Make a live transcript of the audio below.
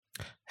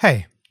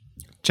Hey,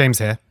 James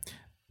here.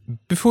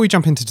 Before we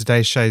jump into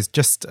today's shows,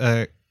 just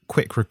a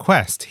quick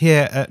request.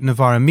 Here at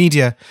Novara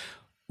Media,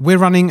 we're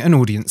running an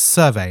audience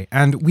survey,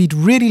 and we'd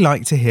really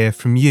like to hear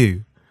from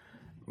you.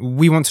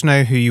 We want to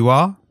know who you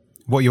are,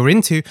 what you're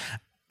into,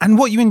 and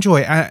what you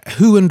enjoy,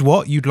 who and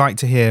what you'd like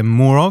to hear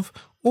more of,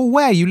 or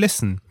where you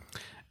listen.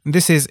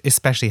 This is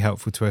especially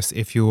helpful to us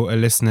if you're a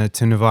listener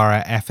to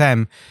Novara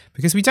FM,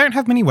 because we don't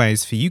have many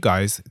ways for you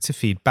guys to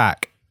feed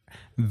back.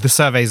 The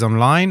survey's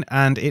online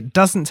and it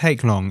doesn't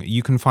take long.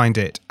 You can find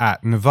it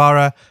at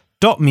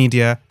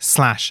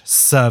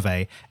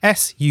novara.media/survey.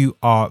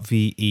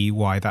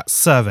 SURVEY, that's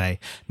survey.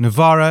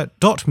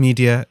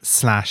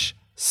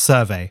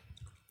 novara.media/survey.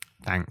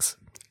 Thanks.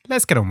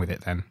 Let's get on with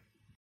it then.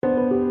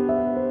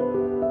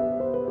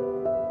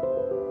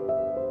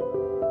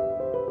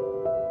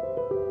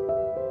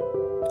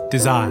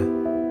 Desire.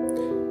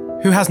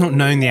 Who has not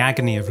known the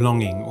agony of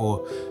longing,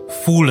 or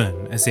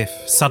fallen as if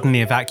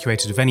suddenly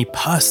evacuated of any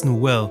personal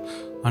will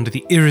under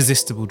the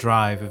irresistible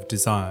drive of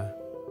desire?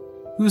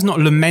 Who has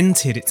not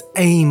lamented its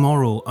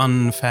amoral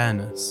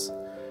unfairness?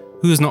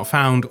 Who has not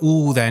found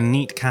all their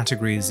neat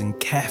categories and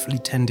carefully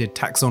tended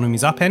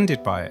taxonomies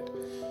upended by it?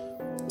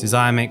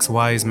 Desire makes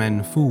wise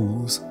men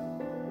fools,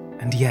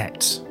 and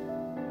yet...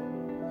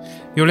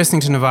 You're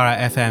listening to Novara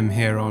FM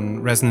here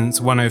on Resonance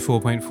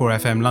 104.4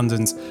 FM,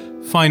 London's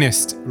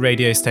finest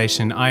radio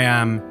station. I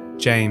am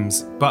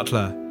James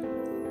Butler.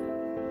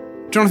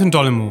 Jonathan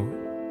Dollimore,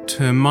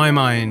 to my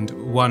mind,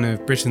 one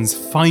of Britain's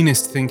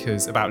finest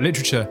thinkers about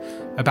literature,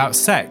 about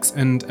sex,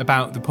 and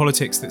about the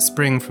politics that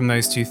spring from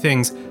those two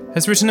things,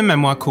 has written a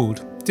memoir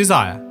called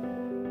Desire.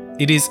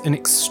 It is an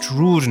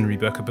extraordinary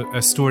book,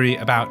 a story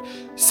about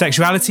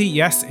sexuality,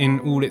 yes, in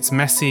all its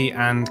messy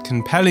and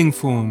compelling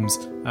forms,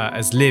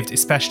 as lived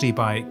especially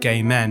by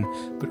gay men,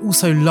 but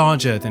also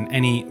larger than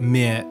any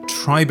mere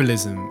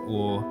tribalism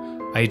or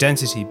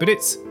identity. But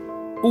it's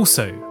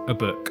also a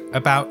book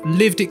about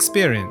lived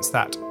experience,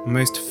 that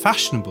most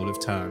fashionable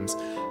of terms,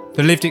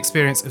 the lived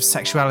experience of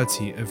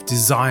sexuality, of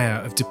desire,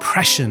 of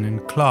depression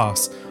and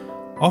class,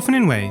 often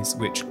in ways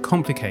which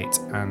complicate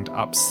and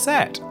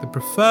upset the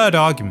preferred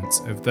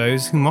arguments of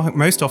those who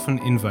most often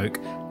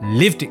invoke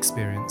lived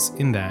experience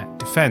in their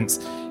defence.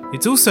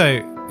 It's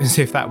also, as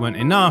if that weren't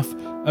enough,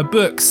 a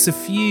book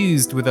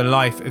suffused with a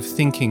life of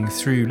thinking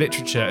through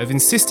literature, of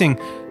insisting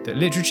that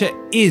literature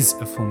is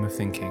a form of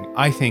thinking.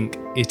 I think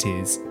it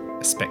is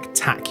a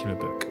spectacular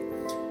book.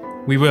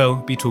 We will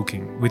be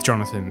talking with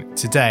Jonathan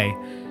today.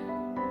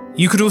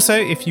 You could also,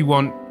 if you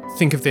want,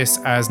 think of this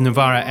as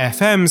Novara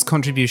FM's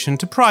contribution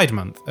to Pride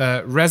Month,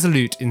 a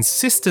resolute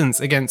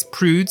insistence against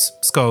prudes,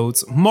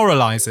 scolds,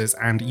 moralisers,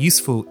 and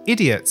useful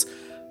idiots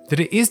that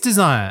it is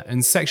desire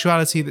and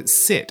sexuality that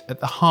sit at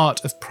the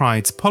heart of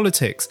Pride's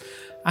politics,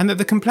 and that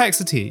the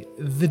complexity,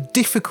 the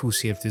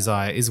difficulty of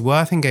desire is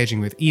worth engaging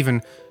with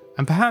even,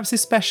 and perhaps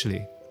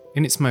especially,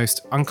 in its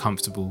most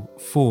uncomfortable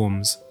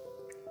forms.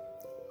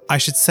 I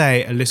should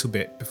say a little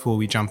bit before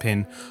we jump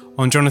in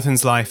on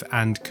Jonathan's life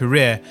and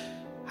career.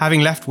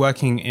 Having left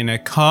working in a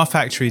car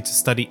factory to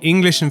study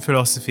English and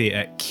philosophy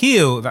at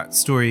Keele, that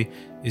story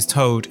is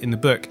told in the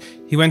book,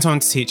 he went on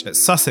to teach at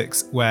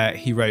Sussex, where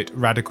he wrote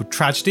Radical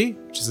Tragedy,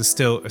 which is a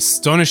still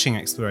astonishing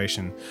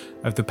exploration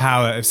of the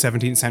power of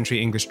 17th century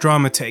English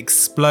drama to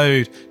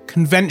explode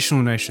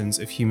conventional notions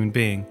of human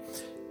being.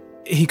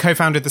 He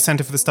co-founded the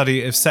Centre for the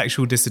Study of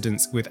Sexual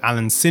Dissidence with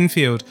Alan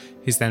Sinfield,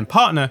 his then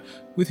partner,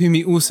 with whom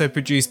he also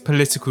produced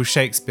Political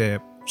Shakespeare,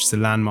 which is a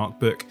landmark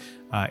book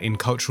in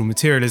cultural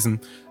materialism.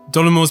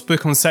 Dollimore's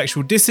book on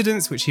sexual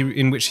dissidence,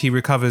 in which he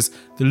recovers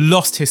the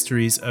lost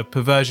histories of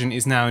perversion,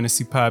 is now in a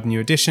superb new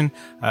edition,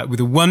 with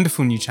a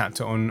wonderful new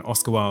chapter on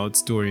Oscar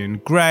Wilde's Dorian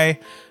Gray,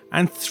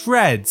 and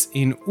threads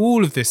in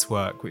all of this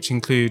work, which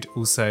include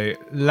also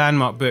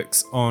landmark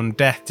books on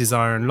death,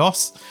 desire and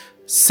loss,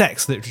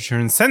 sex, literature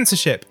and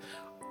censorship,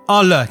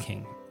 are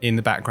lurking in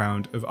the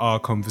background of our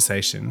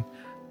conversation.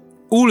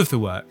 All of the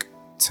work,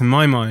 to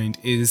my mind,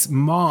 is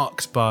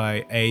marked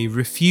by a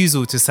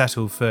refusal to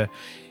settle for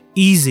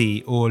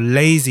easy or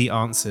lazy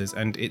answers,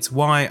 and it's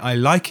why I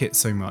like it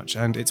so much,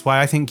 and it's why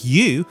I think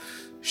you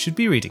should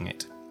be reading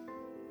it.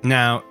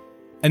 Now,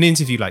 an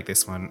interview like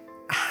this one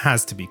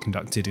has to be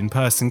conducted in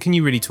person. Can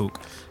you really talk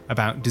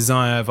about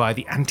desire via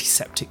the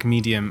antiseptic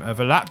medium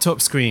of a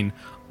laptop screen?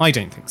 I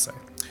don't think so.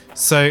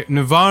 So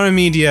Novara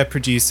Media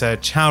producer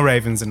Chow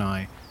Ravens and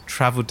I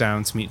travelled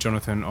down to meet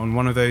Jonathan on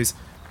one of those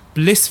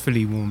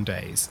blissfully warm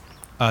days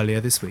earlier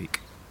this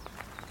week.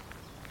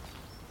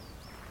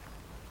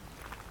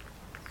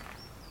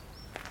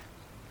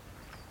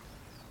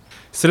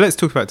 So let's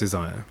talk about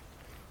desire.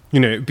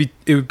 You know,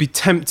 it would be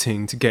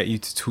tempting to get you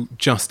to talk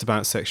just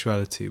about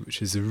sexuality,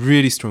 which is a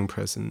really strong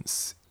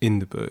presence in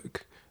the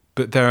book.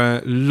 But there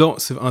are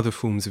lots of other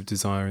forms of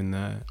desire in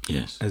there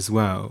as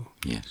well.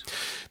 Yes.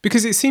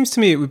 Because it seems to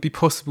me it would be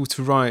possible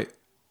to write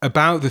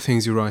about the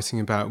things you're writing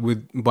about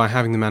by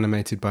having them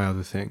animated by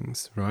other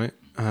things, right?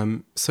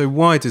 So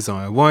why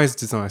desire? Why is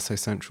desire so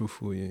central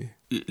for you?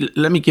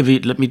 Let me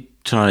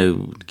try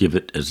to give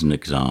it as an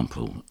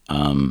example.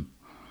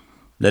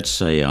 Let's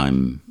say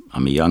I'm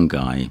I'm a young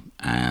guy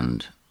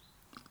and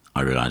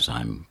I realise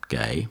I'm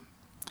gay.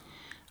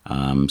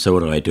 So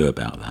what do I do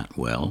about that?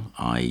 Well,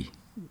 I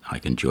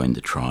can join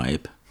the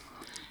tribe.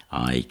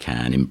 I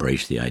can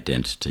embrace the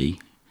identity.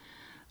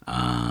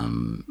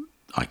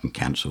 I can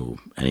cancel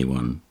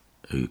anyone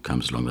who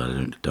comes along that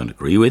I don't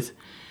agree with.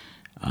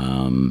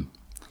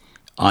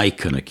 I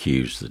can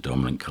accuse the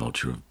dominant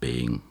culture of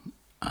being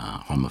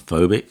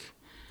homophobic.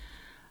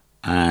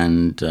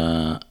 And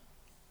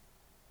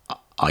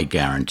I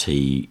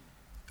guarantee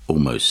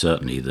almost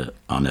certainly that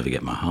I'll never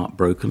get my heart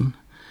broken.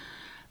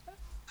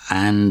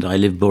 And I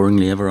live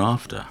boringly ever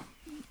after.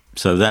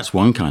 So that's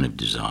one kind of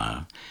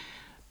desire.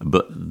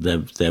 But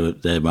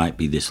there might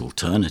be this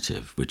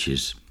alternative, which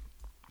is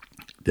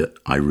that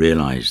I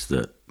realize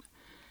that,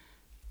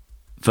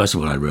 first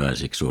of all, I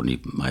realize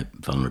extraordinary my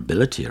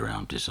vulnerability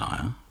around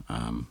desire,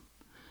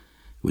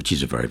 which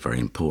is a very, very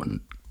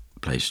important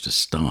place to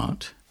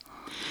start.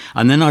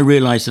 And then I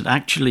realized that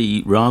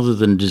actually, rather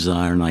than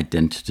desire and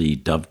identity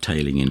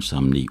dovetailing in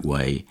some neat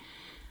way,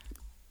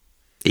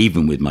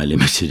 even with my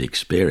limited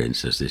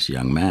experience as this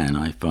young man,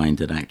 I find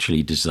that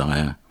actually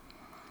desire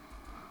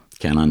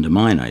can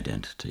undermine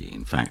identity.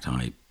 In fact,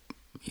 I've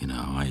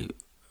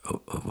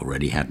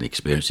already had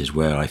experiences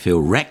where I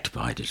feel wrecked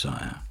by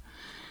desire.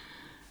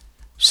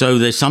 So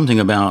there's something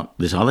about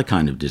this other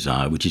kind of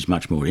desire which is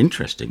much more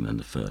interesting than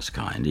the first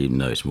kind, even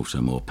though it's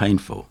also more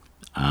painful.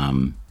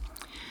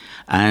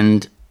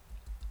 And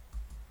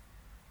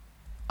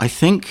I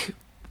think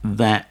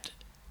that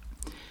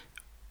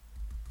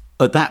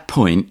at that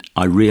point,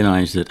 I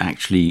realized that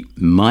actually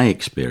my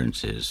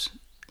experiences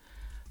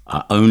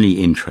are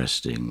only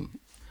interesting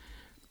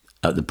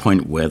at the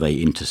point where they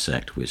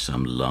intersect with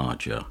some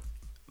larger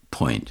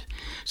point.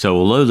 So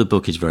although the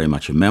book is very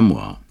much a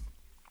memoir,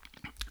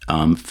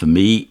 for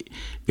me,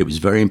 it was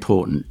very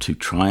important to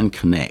try and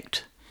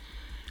connect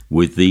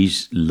with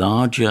these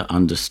larger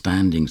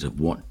understandings of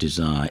what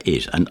desire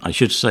is. And I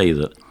should say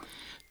that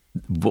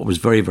what was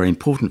very, very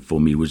important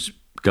for me was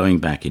going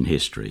back in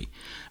history.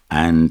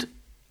 And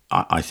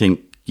I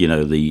think,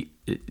 the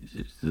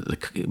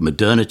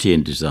modernity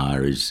in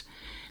desire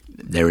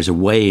there is a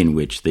way in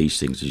which these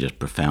things are just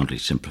profoundly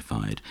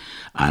simplified.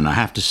 And I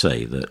have to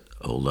say that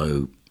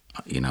although,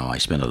 I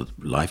spent a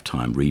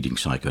lifetime reading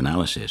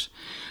psychoanalysis,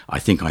 I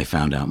think I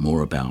found out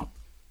more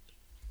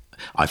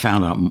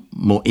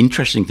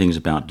interesting things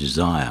about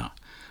desire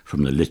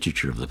from the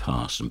literature of the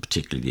past, and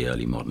particularly the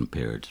early modern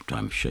period,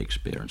 time of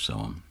Shakespeare and so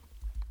on.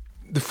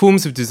 The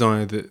forms of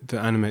desire that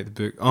animate the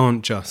book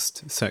aren't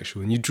just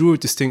sexual, and you draw a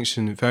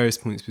distinction at various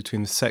points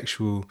between the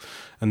sexual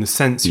and the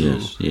sensual,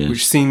 yes.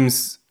 which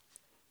seems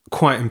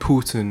quite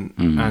important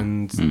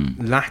and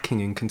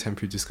lacking in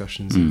contemporary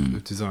discussions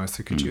of desire.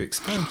 So could you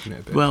expand on it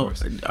a bit? Well,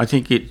 for us? I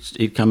think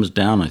it comes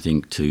down,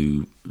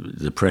 to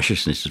the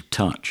preciousness of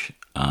touch.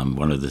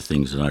 One of the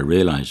things that I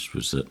realized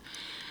was that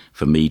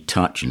for me,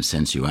 touch and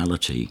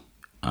sensuality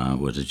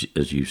was,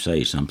 as you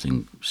say,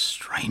 something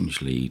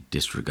strangely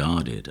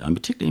disregarded, and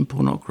particularly in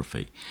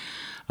pornography.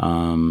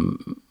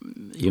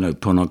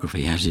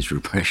 Pornography has its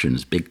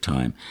repressions big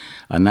time,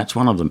 and that's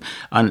one of them.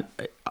 And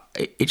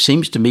it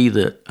seems to me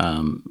that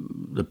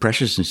the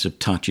preciousness of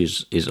touch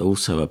is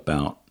also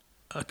about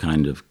a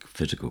kind of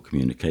physical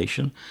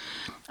communication,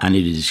 and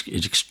it's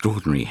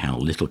extraordinary how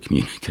little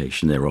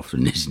communication there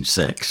often is in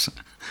sex.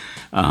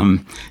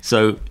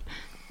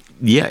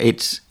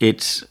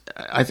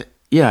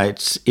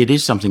 It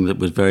is something that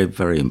was very,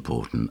 very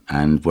important.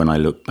 And when I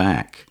look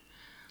back,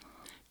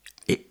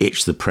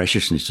 it's the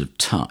preciousness of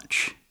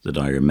touch that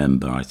I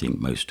remember, I think,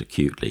 most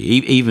acutely.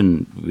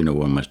 Even, when I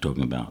was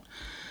talking about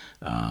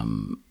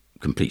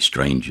complete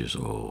strangers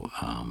or,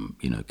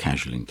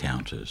 casual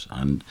encounters.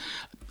 And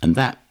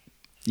that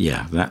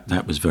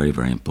was very,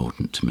 very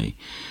important to me.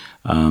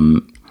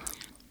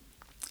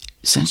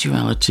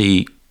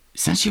 Sensuality,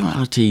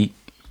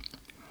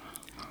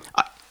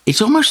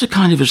 it's almost a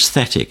kind of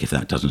aesthetic, if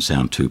that doesn't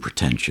sound too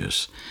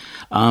pretentious.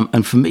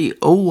 And for me,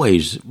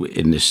 always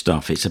in this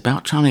stuff, it's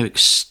about trying to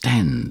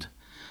extend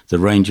the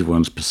range of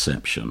one's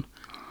perception.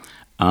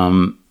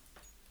 And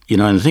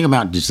the thing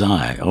about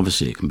desire,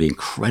 obviously, it can be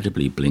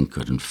incredibly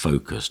blinkered and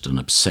focused and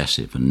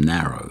obsessive and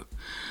narrow.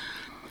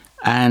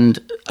 And,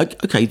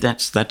 okay,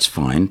 that's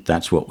fine.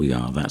 That's what we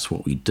are. That's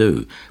what we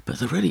do. But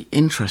the really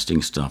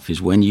interesting stuff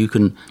is when you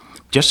can,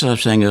 just as I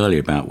was saying earlier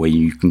about where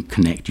you can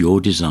connect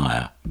your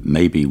desire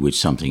maybe with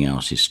something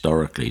else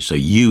historically, so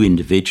you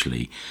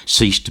individually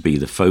cease to be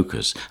the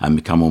focus and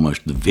become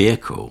almost the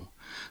vehicle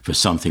for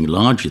something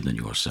larger than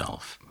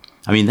yourself.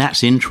 I mean,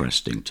 that's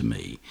interesting to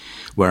me,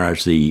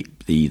 whereas the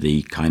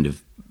kind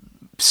of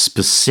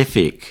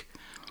specific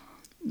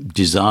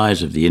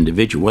desires of the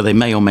individual, well, they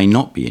may or may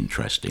not be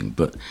interesting,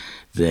 but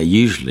they're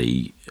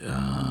usually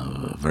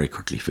very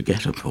quickly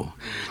forgettable.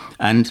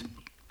 And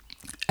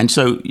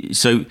so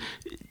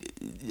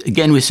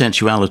again, with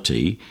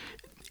sensuality,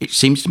 it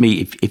seems to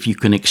me if you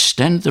can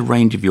extend the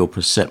range of your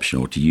perception,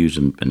 or to use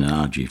an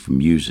analogy from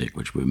music,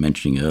 which we were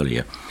mentioning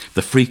earlier,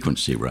 the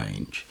frequency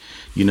range,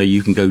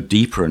 you can go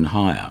deeper and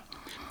higher.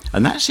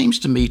 And that seems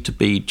to me to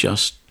be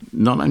just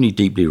not only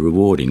deeply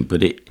rewarding,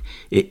 but it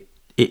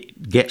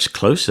gets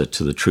closer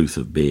to the truth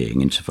of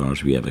being insofar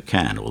as we ever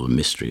can, or the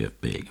mystery of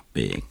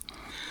being.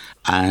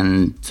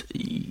 And,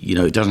 you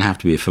know, it doesn't have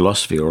to be a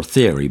philosophy or a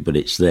theory, but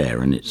it's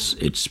there, and it's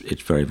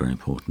very, very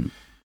important.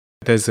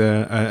 There's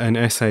an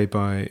essay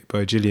by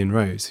Gillian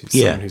Rose, who's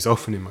someone who's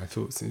often in my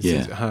thoughts.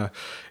 It's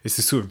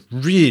a sort of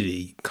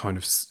really kind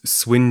of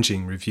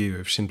swinging review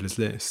of Schindler's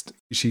List.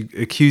 She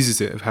accuses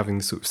it of having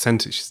the sort of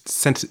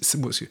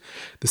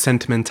the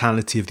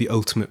sentimentality of the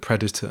ultimate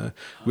predator,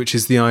 which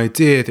is the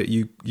idea that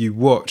you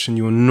watch and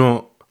you're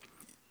not.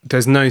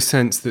 There's no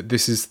sense that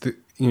this is that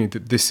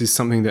this is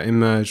something that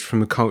emerged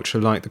from a culture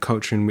like the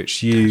culture in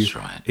which you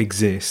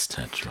exist.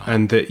 That's right.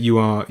 And that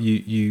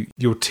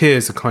your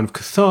tears are kind of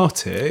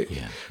cathartic,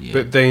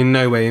 but they in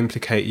no way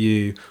implicate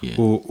you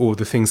or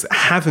the things that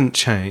haven't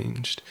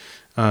changed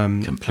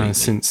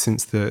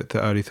since the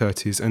early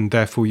 30s, and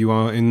therefore you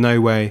are in no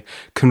way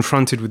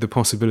confronted with the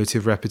possibility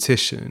of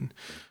repetition.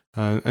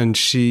 And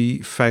she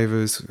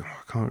favours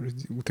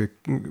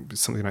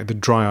something like the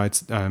dry-eyed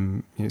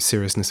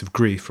seriousness of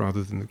grief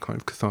rather than the kind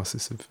of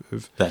catharsis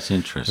of that's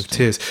interesting of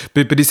tears.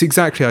 But it's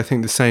exactly, I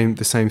think, the same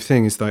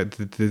thing is like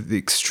the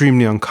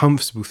extremely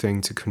uncomfortable thing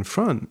to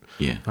confront.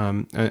 Yeah.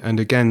 And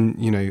again,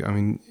 you know, I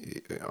mean,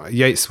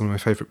 Yeats is one of my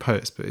favourite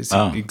poets, but it's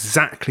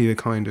exactly the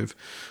kind of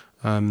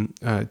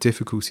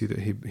difficulty that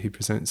he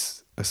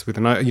presents us with,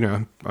 and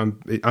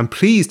I'm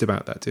pleased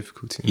about that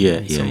difficulty.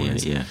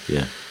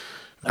 Yeah.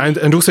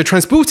 And also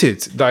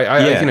transported.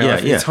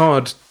 It's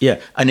hard. Yeah,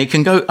 and it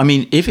can go. I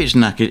mean, if it's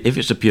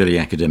a purely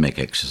academic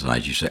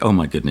exercise, you say, "Oh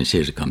my goodness,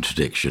 here's a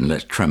contradiction.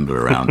 Let's tremble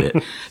around it.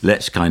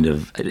 Let's kind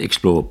of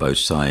explore both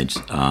sides."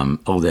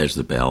 There's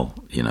the bell.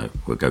 You know,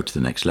 we'll go to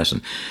the next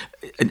lesson.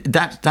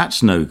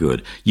 That's no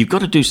good. You've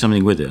got to do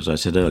something with it, as I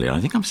said earlier. I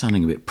think I'm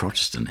sounding a bit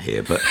Protestant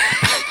here, but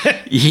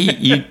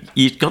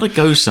you've got to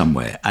go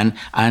somewhere, and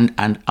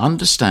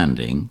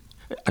understanding.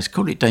 I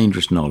call it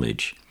dangerous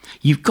knowledge.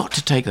 You've got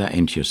to take that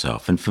into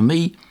yourself. And for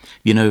me,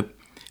 you know,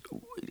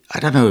 I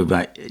don't know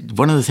about,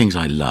 one of the things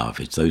I love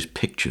is those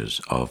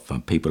pictures of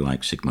people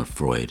like Sigmund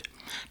Freud,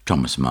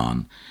 Thomas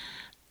Mann,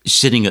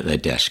 sitting at their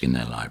desk in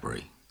their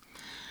library.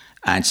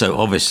 And so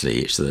obviously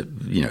it's the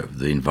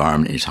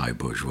environment is high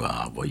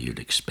bourgeois, what you'd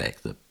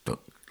expect, the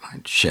book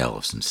like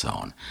shelves and so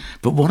on.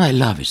 But what I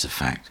love is the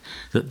fact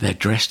that they're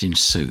dressed in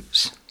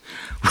suits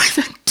with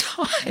a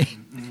tie.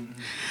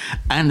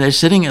 And they're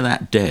sitting at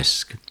that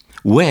desk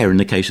where, in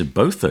the case of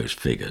both those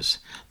figures,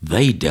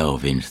 they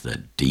delve into the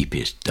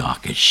deepest,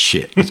 darkest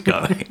shit that's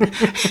going.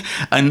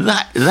 And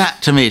that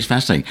to me is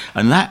fascinating.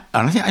 And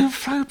I think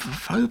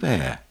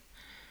Flaubert,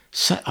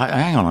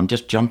 hang on, I'm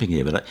just jumping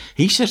here, but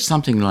he says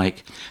something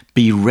like,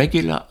 be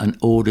regular and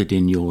ordered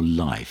in your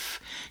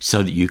life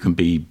so that you can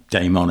be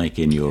daemonic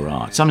in your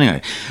art. Something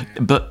like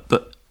that.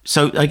 But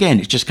so again,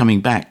 it's just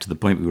coming back to the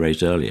point we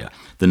raised earlier.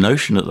 The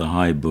notion that the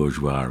high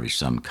bourgeois is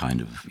some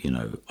kind of,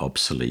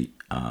 obsolete,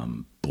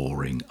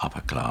 boring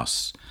upper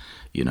class,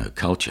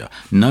 culture.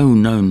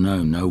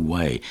 No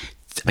way.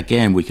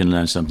 Again, we can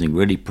learn something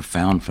really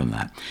profound from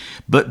that.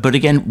 But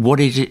again, what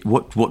is it?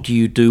 What do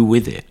you do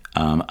with it?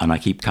 And I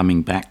keep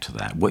coming back to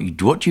that. What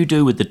do you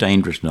do with the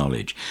dangerous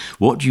knowledge?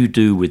 What do you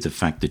do with the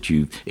fact that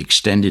you've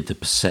extended the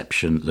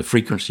perception, the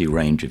frequency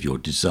range of your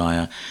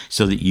desire,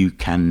 so that you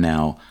can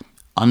now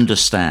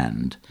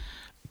understand,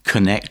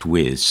 connect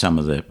with some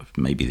of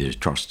maybe the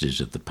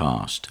atrocities of the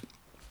past?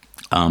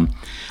 And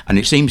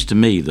it seems to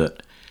me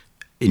that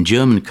in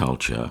German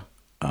culture,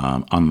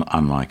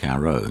 unlike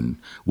our own,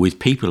 with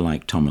people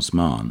like Thomas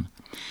Mann,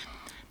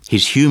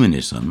 his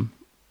humanism,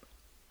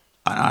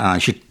 and I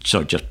should,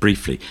 just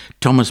briefly,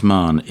 Thomas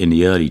Mann in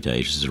the early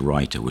days as a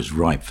writer was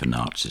ripe for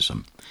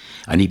Nazism,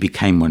 and he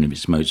became one of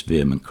its most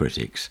vehement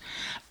critics.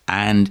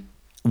 And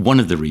one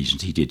of the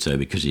reasons he did so,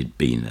 because he'd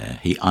been there,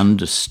 he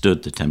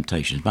understood the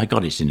temptations. My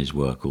God, it's in his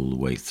work all the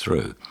way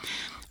through.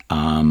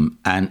 And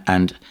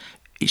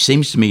it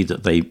seems to me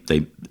that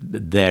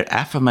their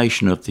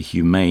affirmation of the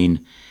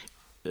humane,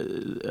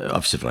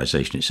 of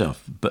civilization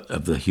itself, but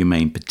of the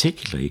humane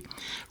particularly,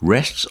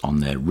 rests on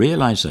their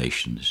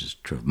realization, this is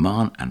true of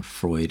Mann and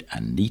Freud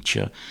and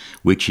Nietzsche,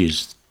 which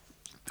is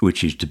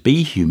to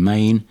be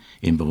humane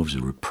involves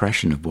a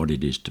repression of what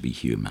it is to be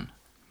human.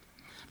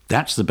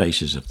 That's the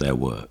basis of their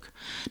work.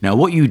 Now,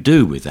 what you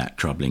do with that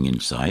troubling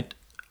insight,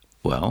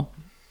 well,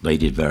 they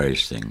did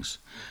various things.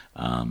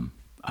 And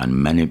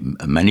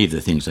many of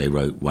the things they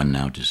wrote, one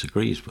now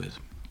disagrees with.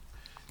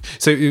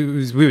 So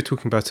we were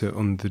talking about it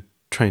on the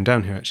train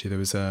down here. Actually, there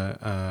was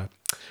a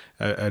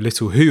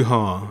little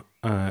hoo-ha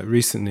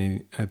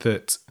recently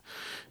that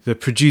the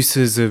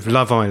producers of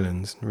Love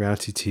Island,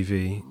 reality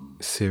TV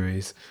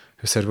series,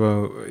 have said,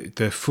 well,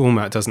 the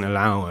format doesn't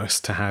allow us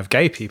to have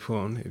gay people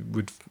on. It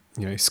would,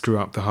 screw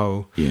up the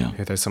whole. Yeah.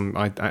 There's some.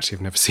 I actually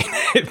have never seen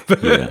it,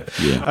 but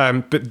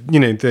but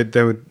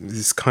there were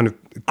this kind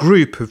of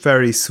group of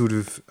very sort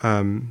of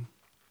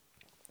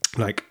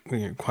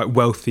quite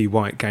wealthy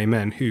white gay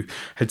men who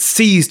had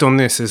seized on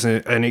this as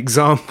an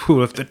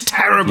example of the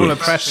terrible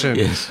oppression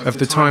of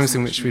the times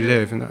in which we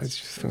live. And I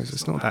just thought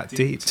it's not that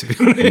deep, to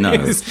be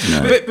honest.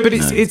 But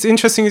it's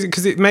interesting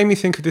because it made me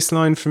think of this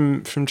line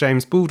from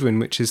James Baldwin,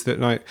 which is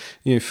that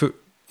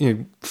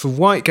for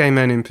white gay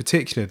men in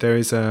particular, there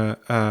is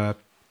a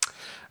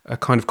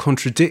kind of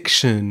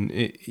contradiction,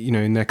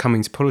 in their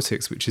coming to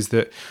politics, which is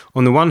that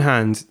on the one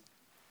hand,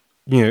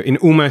 in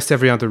almost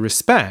every other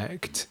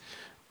respect,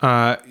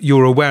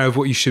 you're aware of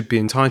what you should be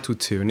entitled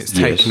to, and it's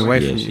taken away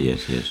from you.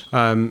 Yes.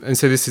 And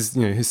so this is,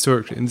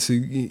 historically, and so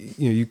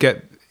you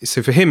get.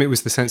 So for him, it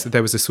was the sense that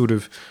there was a sort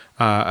of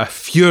a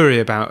fury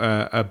about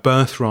a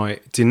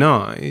birthright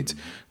denied,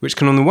 which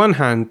can, on the one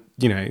hand,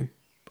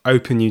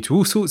 open you to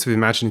all sorts of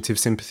imaginative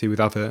sympathy with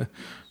other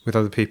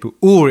people,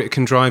 or it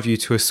can drive you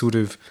to a sort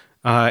of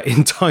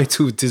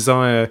entitled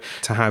desire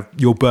to have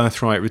your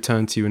birthright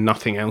returned to you and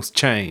nothing else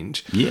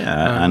change.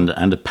 And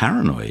a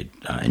paranoid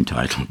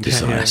entitled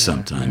desire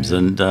sometimes.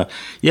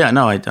 Yeah. And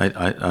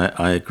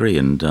I agree.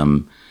 And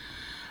let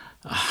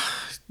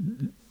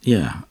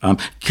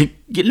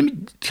me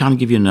kind of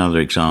give you another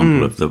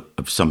example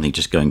of something,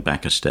 just going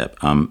back a step,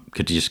 because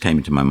it just came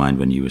into my mind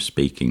when you were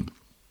speaking.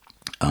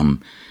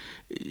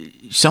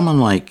 Someone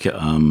like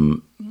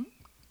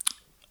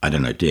I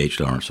don't know, D.H.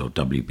 Lawrence or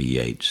W.B.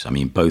 Yeats. I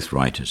mean, both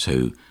writers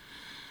who,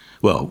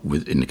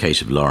 in the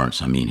case of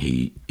Lawrence, I mean,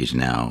 he's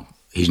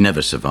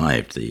never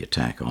survived the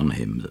attack on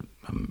him.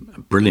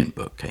 A brilliant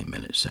book came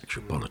in,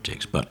 Sexual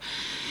Politics, but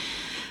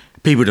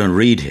people don't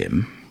read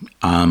him,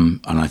 and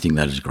I think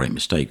that is a great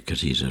mistake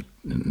because he's an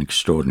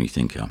extraordinary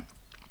thinker,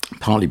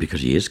 partly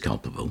because he is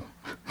culpable,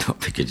 not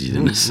because he's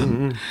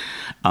innocent.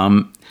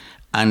 But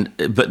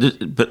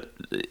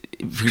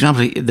for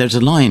example, there's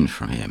a line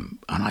from him,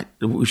 and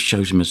which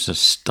shows him as a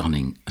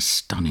stunning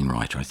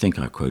writer. I think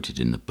I quoted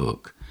in the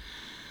book,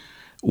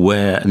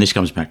 and this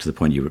comes back to the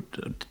point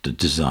the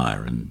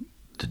desire and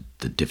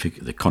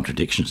the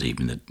contradictions,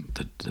 even the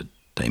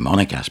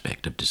demonic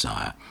aspect of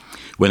desire.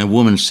 When a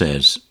woman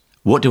says,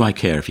 "What do I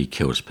care if he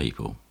kills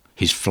people?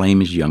 His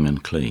flame is young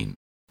and clean."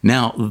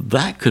 Now,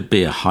 that could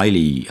be a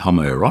highly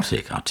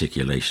homoerotic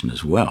articulation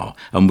as well.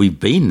 And we've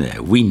been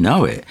there. We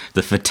know it.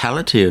 The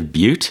fatality of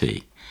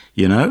beauty,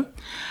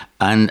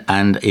 and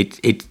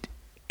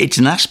it's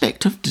an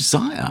aspect of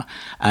desire.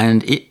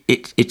 And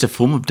it's a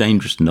form of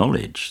dangerous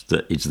knowledge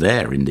that is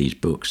there in these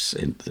books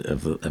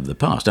of the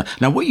past.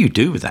 Now, what you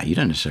do with that, you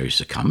don't necessarily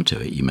succumb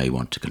to it. You may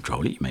want to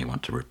control it. You may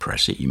want to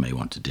repress it. You may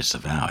want to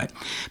disavow it.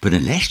 But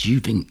unless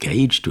you've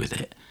engaged with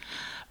it,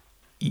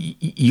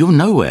 you're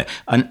nowhere.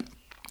 And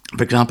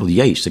for example,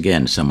 Yeats,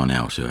 again, someone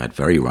else who had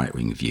very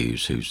right-wing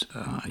views,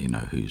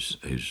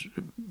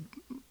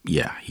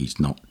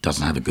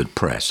 doesn't have a good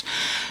press.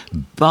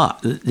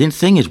 But the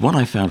thing is, what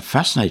I found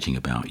fascinating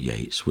about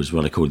Yeats was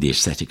what I call the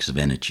aesthetics of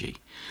energy.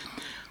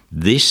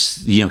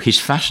 This, his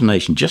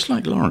fascination, just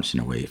like Lawrence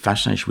in a way,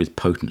 fascination with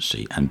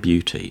potency and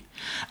beauty,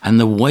 and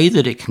the way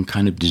that it can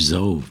kind of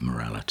dissolve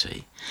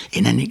morality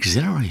in an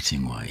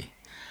exhilarating way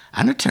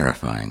and a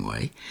terrifying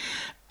way.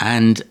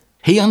 And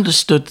he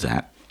understood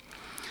that.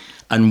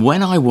 And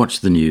when I watch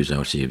the news,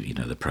 I see,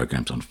 the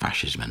programs on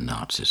fascism and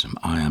Nazism,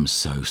 I am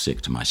so sick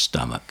to my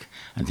stomach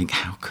and think,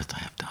 how could they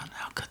have done?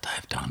 How could they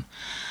have done?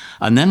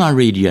 And then I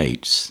read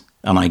Yeats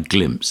and I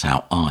glimpse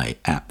how I,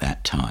 at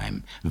that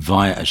time,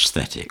 via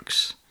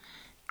aesthetics,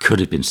 could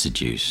have been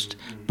seduced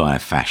by a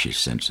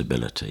fascist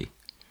sensibility.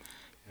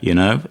 It's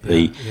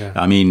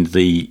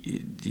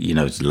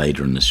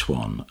later in The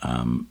Swan,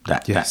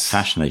 that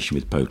fascination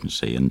with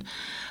potency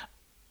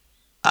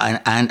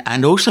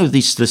and also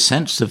the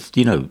sense of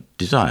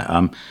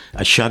desire.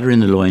 A shudder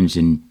in the loins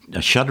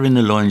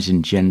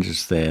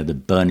engenders there the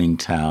burning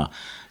tower,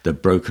 the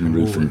broken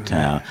roof and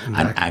tower,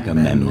 and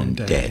Agamemnon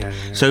dead. Yeah.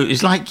 So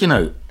it's like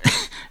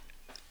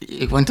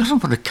one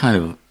doesn't want to kind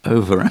of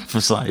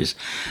overemphasize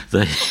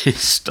the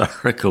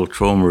historical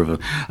trauma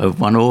of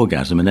one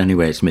orgasm, and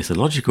anyway it's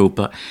mythological,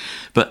 but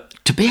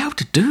to be able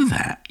to do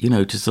that,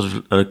 to sort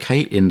of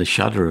locate in the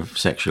shudder of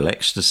sexual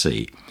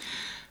ecstasy,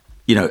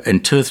 in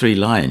 2 or 3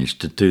 lines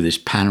to do this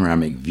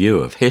panoramic view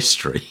of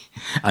history,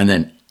 and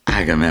then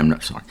Agamemnon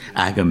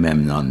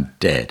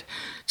dead.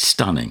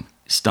 Stunning.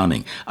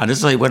 And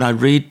as I say, when I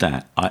read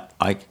that,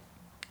 I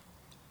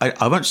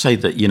won't say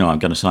that, I'm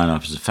going to sign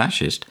up as a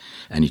fascist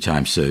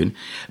anytime soon,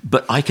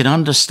 but I can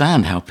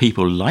understand how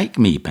people like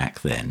me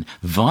back then,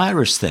 via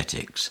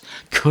aesthetics,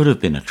 could have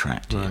been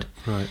attracted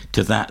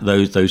to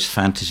those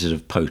fantasies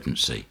of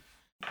potency.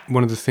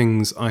 One of the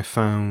things I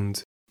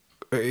found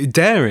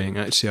daring,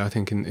 actually, I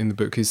think, in the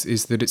book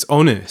is that it's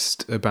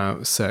honest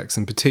about sex,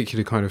 and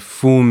particular kind of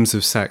forms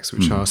of sex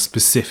which are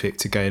specific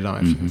to gay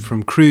life,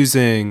 from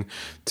cruising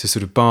to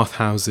sort of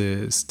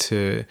bathhouses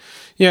to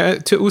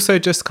also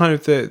just kind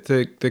of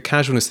the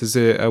casualness. There's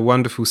a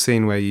wonderful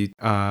scene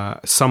where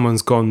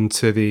someone's gone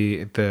to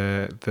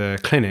the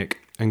clinic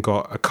and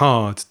got a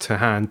card to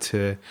hand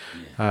to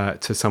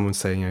someone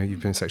saying,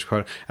 you've been sexually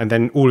partnered, and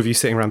then all of you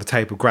sitting around the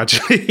table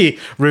gradually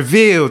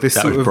reveal this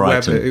that sort of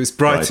Brighton. web. It was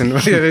Brighton.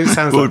 It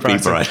sounds like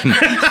Brighton.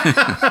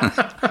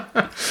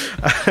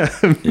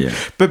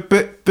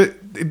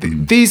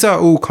 These are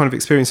all kind of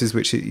experiences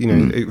which,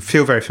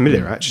 feel very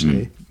familiar,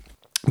 actually.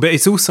 But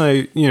it's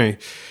also,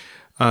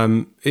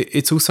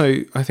 it's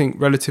also, I think,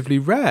 relatively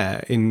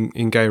rare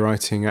in gay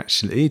writing,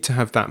 actually, to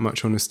have that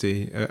much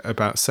honesty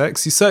about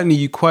sex.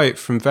 You quote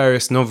from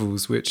various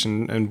novels,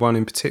 and one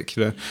in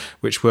particular,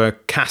 which were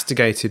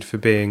castigated for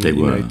being,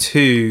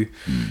 too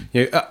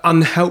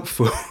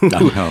unhelpful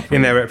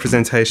in their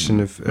representation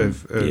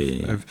of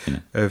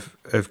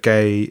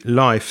gay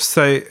life.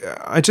 So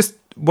I just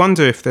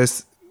wonder if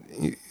there's,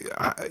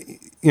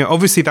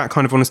 obviously that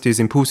kind of honesty is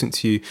important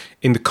to you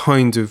in the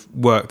kind of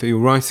work that you're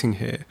writing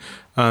here.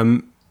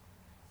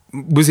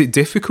 Was it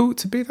difficult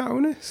to be that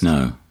honest?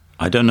 No,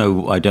 I don't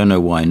know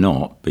why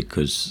not,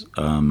 because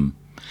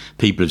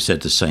people have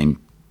said the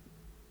same.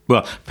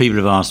 Well, people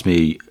have asked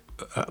me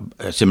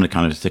a similar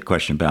kind of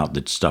question about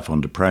the stuff on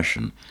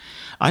depression.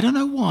 I don't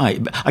know why.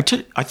 I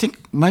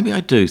think maybe I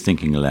do,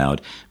 thinking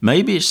aloud.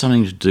 Maybe it's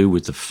something to do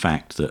with the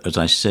fact that, as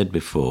I said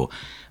before,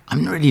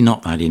 I'm really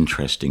not that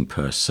interesting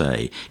per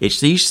se.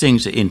 It's these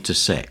things that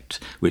intersect,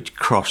 which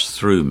cross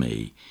through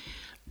me,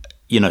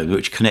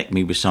 which connect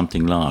me with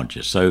something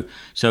larger. So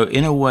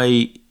in a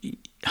way,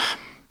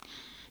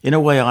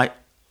 I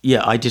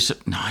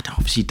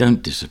obviously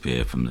don't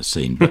disappear from the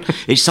scene, but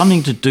it's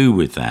something to do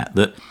with that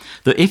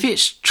if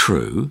it's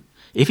true,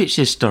 if it's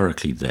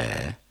historically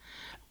there,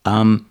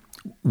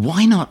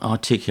 why not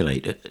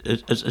articulate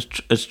it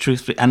as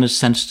truthfully and as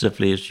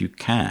sensitively as you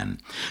can,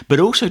 but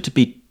also to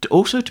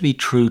be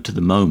true to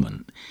the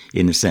moment,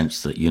 in the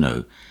sense that,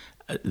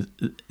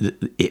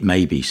 it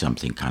may be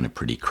something kind of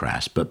pretty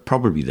crass, but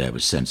probably there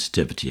was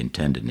sensitivity and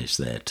tenderness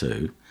there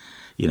too.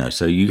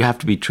 So you have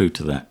to be true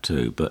to that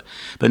too. But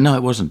no,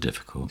 it wasn't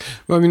difficult.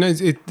 Well, I mean,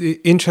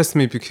 it interests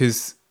me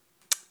because,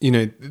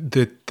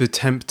 the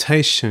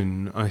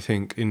temptation, I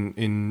think,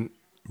 in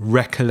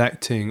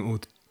recollecting or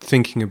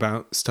thinking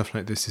about stuff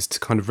like this is to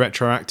kind of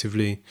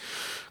retroactively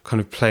kind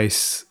of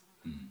place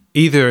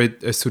either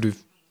a sort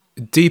of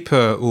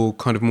deeper or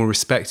kind of more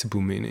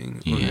respectable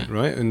meaning on it,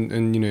 right?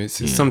 And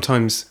it's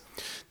sometimes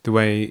the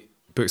way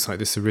books like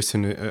this are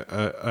written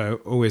are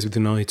always with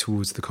an eye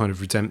towards the kind of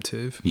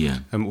redemptive,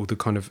 or the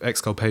kind of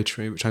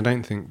exculpatory, which I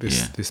don't think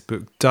this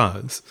book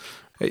does.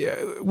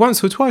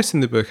 Once or twice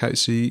in the book,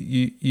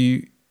 actually,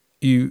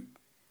 you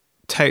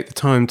take the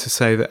time to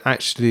say that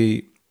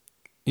actually,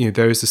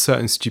 there is a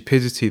certain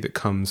stupidity that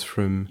comes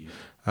from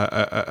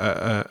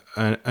an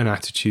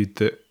attitude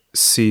that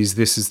sees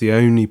this as the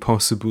only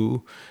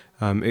possible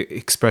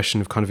expression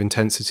of kind of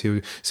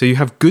intensity. So you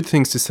have good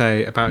things to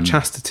say about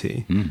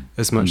chastity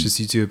as much as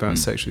you do about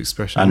sexual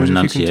expression. And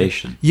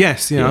renunciation.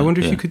 Yes, I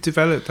wonder if you could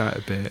develop that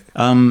a bit.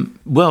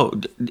 Well,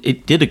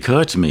 it did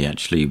occur to me,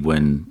 actually,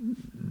 when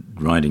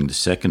writing the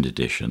second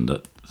edition,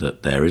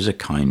 that there is a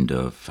kind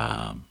of,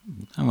 I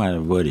don't know,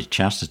 the word is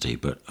chastity,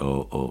 but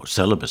or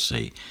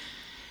celibacy,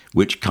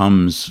 which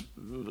comes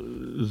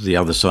the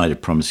other side of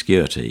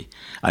promiscuity.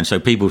 And so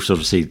people sort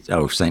of see,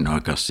 St.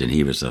 Augustine,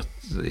 he was a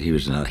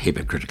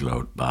hypocritical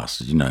old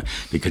bastard,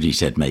 because he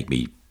said, make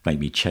me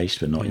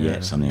chaste, but not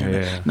yet, something like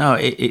that. No,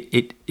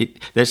 it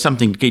there's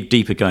something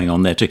deeper going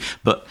on there too.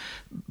 But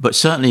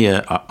certainly,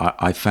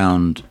 I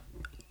found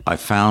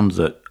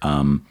that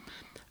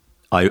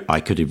I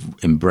could have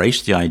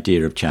embraced the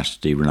idea of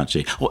chastity,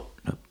 renunciation. Or,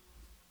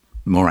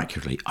 more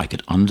accurately, I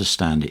could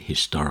understand it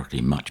historically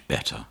much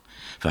better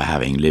for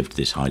having lived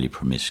this highly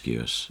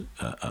promiscuous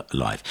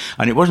life.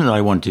 And it wasn't that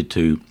I wanted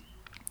to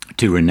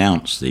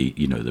renounce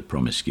the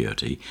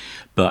promiscuity,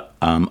 but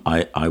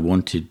I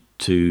wanted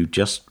to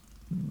just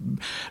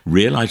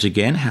realize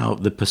again how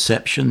the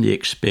perception, the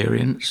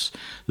experience,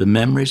 the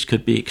memories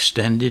could be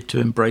extended to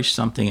embrace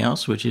something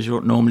else which is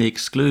normally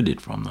excluded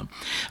from them.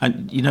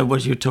 And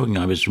as you were talking,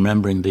 I was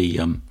remembering the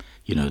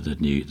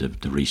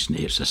recent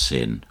 "It's a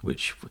Sin,"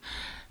 which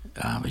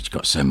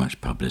got so much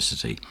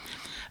publicity.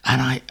 And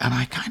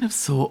I kind of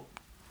thought,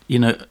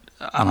 and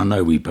I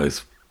know we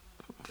both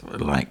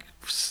like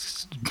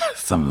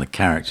some of the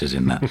characters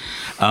in that,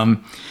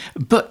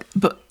 but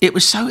it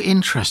was so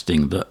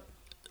interesting that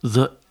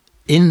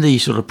in the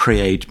sort of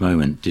pre-age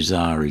moment,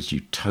 desire is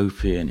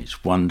utopian,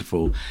 it's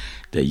wonderful.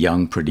 They're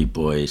young, pretty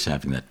boys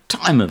having the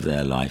time of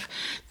their life.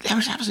 There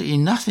was absolutely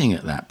nothing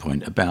at that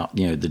point about,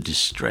 the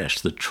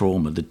distress, the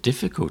trauma, the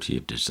difficulty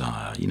of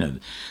desire,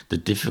 the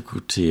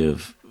difficulty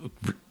of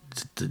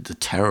the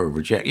terror of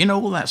rejection,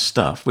 all that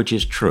stuff, which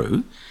is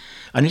true,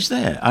 and it's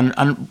there. And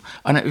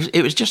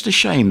it was just a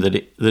shame that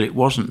it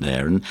wasn't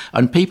there.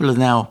 And people are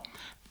now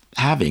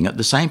having, at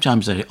the same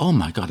time, saying, "Oh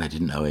my God, I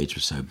didn't know AIDS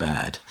was so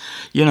bad."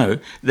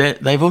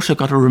 They've also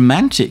got a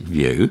romantic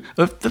view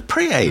of the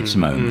pre-AIDS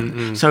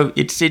moment. So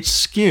it's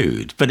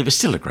skewed, but it was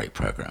still a great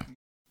program.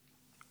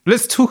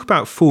 Let's talk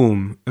about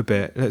form a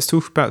bit. Let's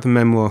talk about the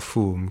memoir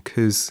form,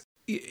 because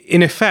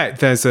in effect,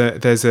 there's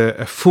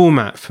a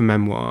format for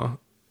memoir.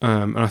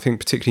 And I think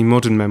particularly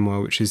modern memoir,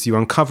 which is you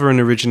uncover an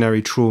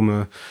originary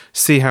trauma,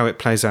 see how it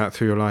plays out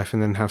through your life,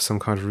 and then have some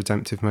kind of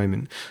redemptive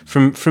moment.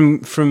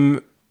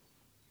 From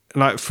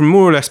like from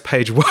more or less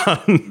page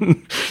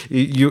 1,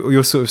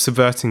 you're sort of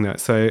subverting that.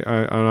 So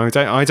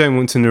I don't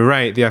want to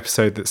narrate the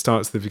episode that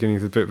starts at the beginning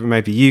of the book, but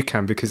maybe you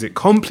can, because it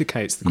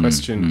complicates the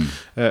question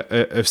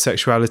of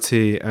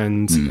sexuality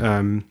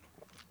and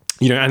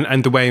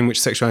and the way in which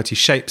sexuality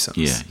shapes us.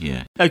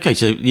 Yeah. Okay,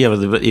 so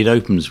it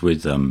opens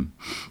with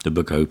the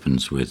book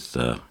opens with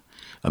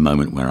a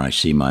moment where I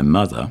see my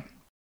mother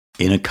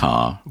in a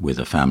car with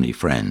a family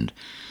friend,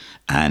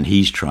 and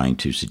he's trying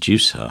to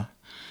seduce her.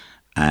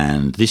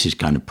 And this is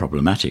kind of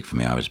problematic for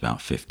me. I was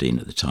about 15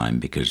 at the time,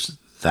 because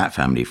that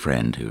family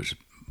friend, who was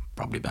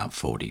probably about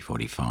 40,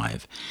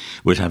 45,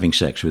 was having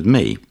sex with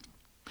me.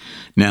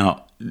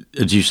 Now,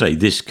 as you say,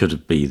 this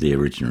could be the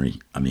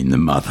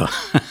mother,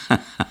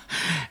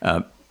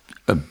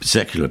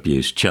 sexual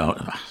abuse,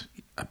 child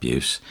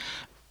abuse,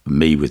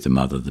 me with the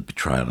mother, the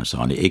betrayal and so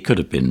on. It could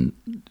have been,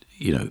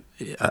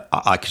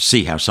 I could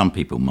see how some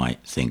people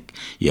might think,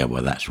 yeah,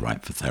 well, that's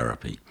right for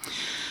therapy.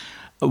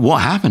 What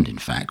happened, in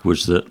fact,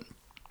 was that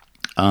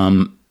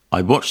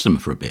I watched them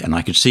for a bit, and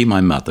I could see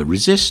my mother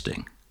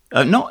resisting.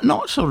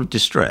 Not sort of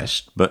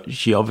distressed, but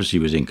she obviously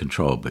was in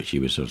control, but she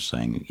was sort of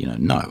saying,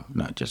 no,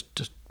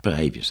 just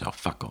behave yourself,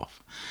 fuck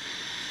off.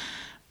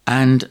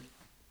 And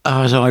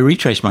so I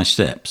retraced my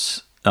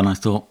steps, and I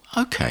thought,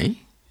 okay,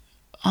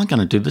 I'm going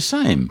to do the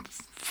same.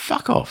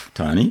 Fuck off,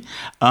 Tony.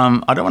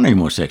 I don't want any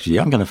more sex with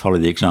you. I'm going to follow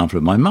the example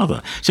of my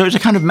mother. So it's a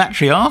kind of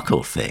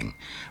matriarchal thing.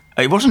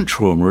 It wasn't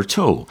trauma at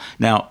all.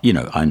 Now,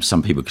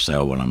 some people could say,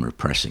 oh, well, I'm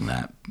repressing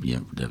that.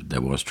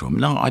 There was trauma.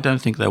 No, I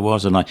don't think there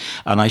was. And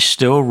I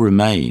still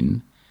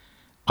remain,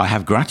 I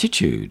have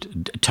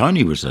gratitude.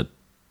 Tony was a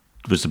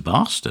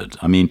bastard.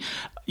 I mean,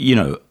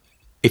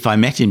 if I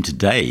met him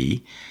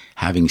today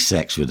having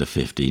sex with a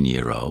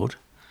 15-year-old,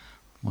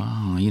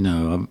 well,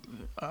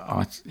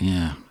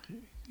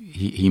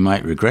 he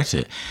might regret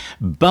it.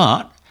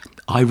 But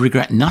I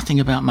regret nothing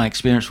about my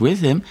experience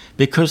with him,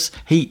 because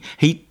he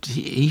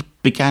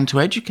began to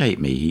educate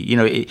me.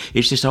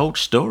 It's this old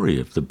story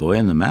of the boy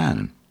and the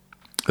man.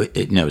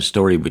 A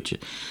story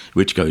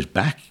which goes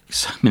back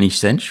so many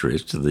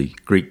centuries to the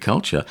Greek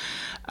culture,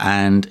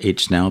 and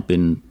it's now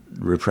been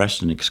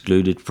repressed and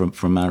excluded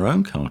from our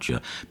own culture.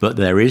 But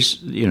there is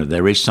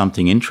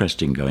something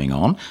interesting going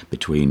on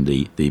between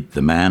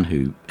the man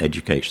who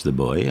educates the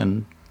boy,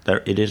 and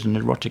it is an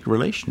erotic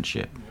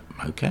relationship.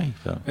 Okay.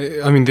 So.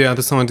 I mean, the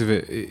other side of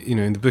it,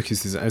 in the book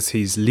is as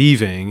he's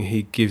leaving,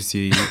 he gives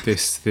you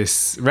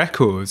this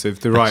record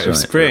of The Rite of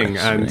Spring,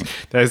 and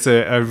there's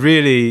a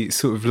really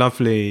sort of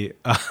lovely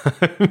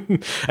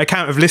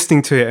account of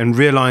listening to it and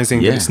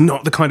realising that it's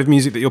not the kind of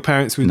music that your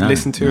parents would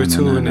listen to at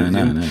all.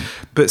 No.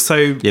 But so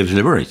it was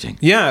liberating.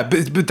 Yeah,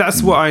 but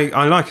that's what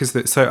I like, is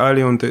that so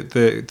early on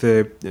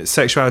the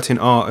sexuality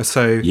and art are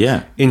so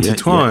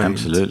intertwined.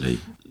 Yeah, absolutely.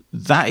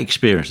 That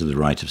experience of The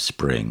Rite of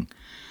Spring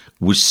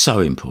was so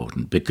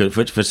important, because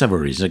for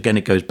several reasons. Again,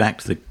 it goes back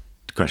to the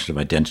question of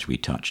identity we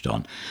touched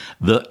on,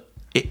 that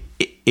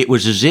it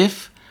was as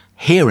if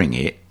hearing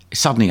it,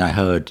 suddenly I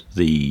heard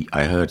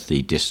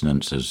the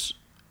dissonance as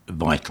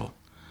vital,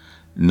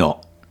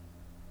 not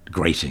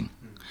grating.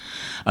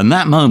 And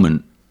that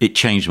moment, it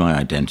changed my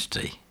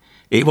identity.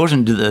 It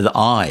wasn't that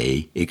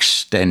I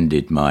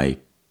extended my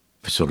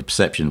sort of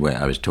perception where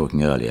I was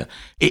talking earlier.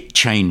 It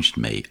changed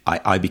me.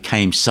 I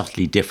became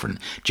subtly different.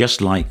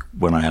 Just like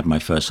when I had my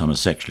first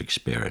homosexual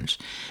experience,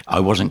 I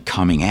wasn't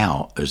coming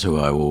out as who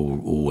I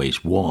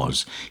always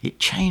was. It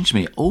changed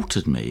me. It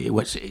altered me. It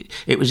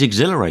was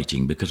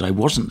exhilarating, because I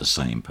wasn't the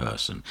same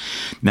person.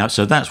 Now,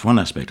 so that's one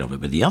aspect of it.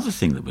 But the other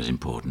thing that was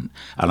important,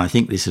 and I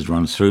think this has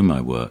run through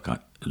my work,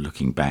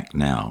 looking back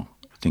now,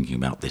 thinking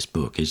about this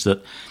book, is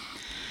that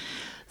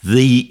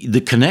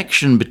the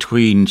connection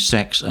between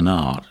sex and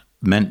art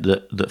meant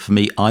that for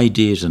me,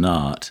 ideas and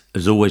art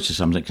is always to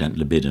some extent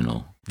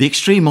libidinal. The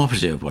extreme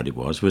opposite of what it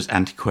was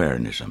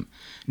antiquarianism.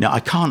 Now,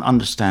 I can't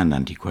understand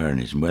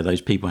antiquarianism, where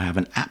those people have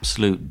an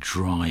absolute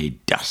dry,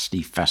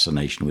 dusty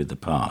fascination with the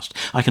past.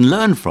 I can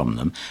learn from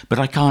them, but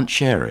I can't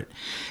share it.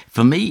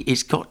 For me,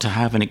 it's got to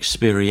have an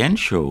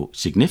experiential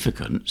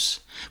significance,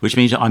 which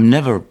means I'm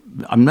never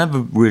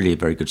really a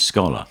very good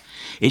scholar.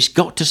 It's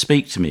got to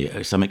speak to me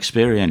at some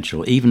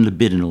experiential, even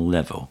libidinal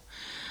level.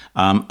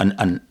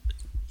 And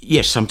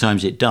yes,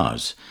 sometimes it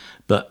does,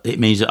 but it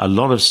means that a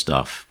lot of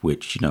stuff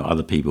which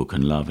other people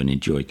can love and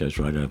enjoy goes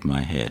right over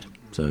my head.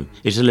 So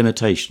it's a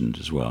limitation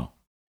as well.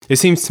 It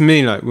seems to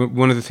me like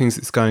one of the things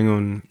that's going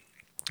on,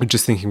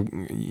 just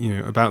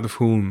thinking about the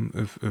form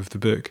of the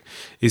book,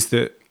 is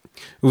that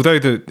although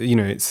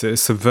it's a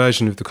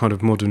subversion of the kind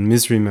of modern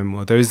misery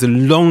memoir, there is a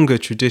longer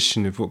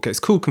tradition of what gets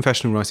called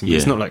confessional writing, but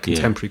it's not like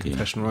contemporary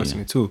confessional writing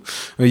at all.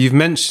 Well, you've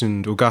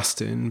mentioned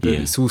Augustine, but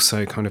it's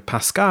also kind of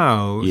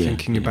Pascal,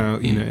 thinking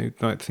about,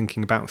 like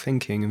thinking about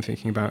thinking and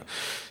thinking about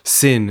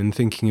sin and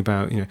thinking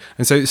about,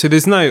 and so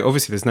there's no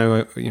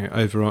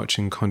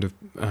overarching kind of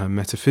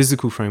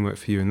metaphysical framework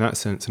for you in that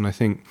sense. And I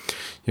think,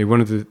 one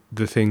of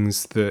the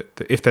things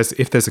that if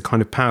there's a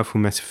kind of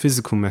powerful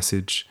metaphysical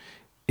message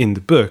in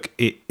the book,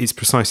 it's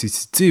precisely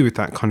to do with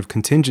that kind of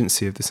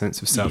contingency of the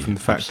sense of self, and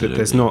the fact that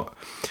there's not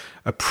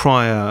a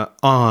prior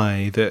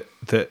I that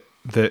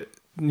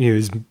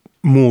is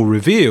more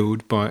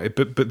revealed by it,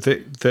 but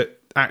that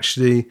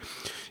actually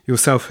your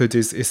selfhood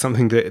is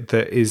something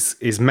that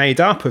is made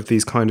up of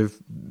these kind of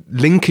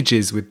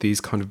linkages with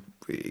these kind of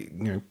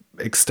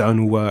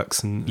external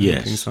works and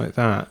things like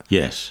that.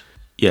 Yes.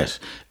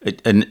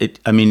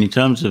 I mean, in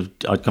terms of,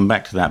 I'd come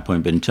back to that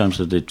point, but in terms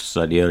of the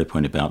slightly earlier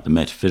point about the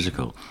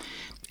metaphysical,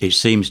 it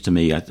seems to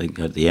me, I think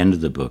at the end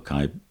of the book,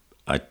 I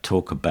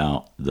talk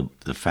about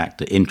the fact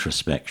that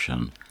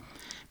introspection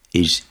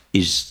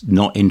is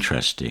not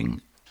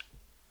interesting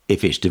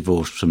if it's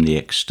divorced from the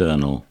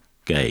external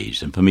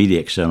gaze. And for me, the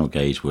external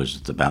gaze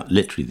was about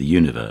literally the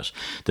universe.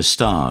 The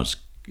stars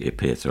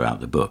appear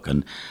throughout the book,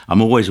 and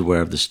I'm always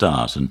aware of the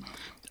stars. And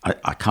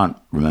I can't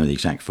remember the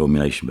exact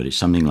formulation, but it's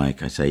something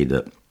like I say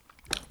that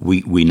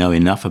we know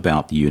enough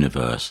about the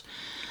universe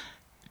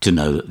to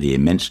know that the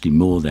immensely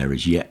more there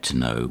is yet to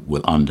know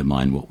will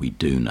undermine what we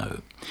do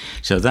know.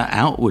 So that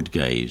outward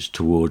gaze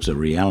towards a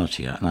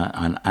reality,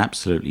 an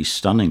absolutely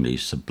stunningly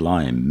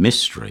sublime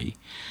mystery,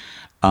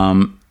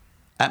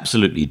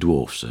 absolutely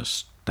dwarfs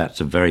us.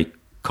 That's a very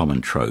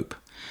common trope.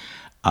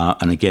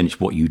 And again, it's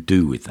what you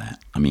do with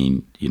that. I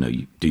mean,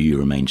 do you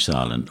remain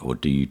silent, or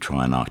do you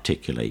try and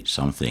articulate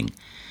something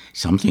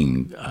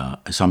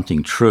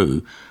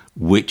true,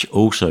 which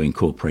also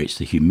incorporates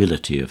the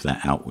humility of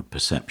that outward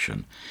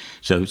perception?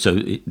 So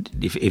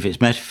if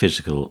it's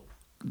metaphysical,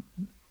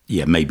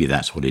 yeah, maybe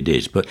that's what it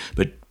is.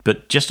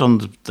 But just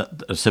on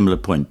a similar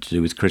point to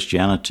do with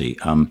Christianity,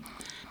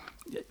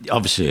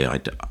 obviously, I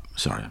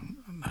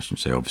shouldn't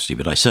say obviously,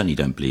 but I certainly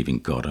don't believe in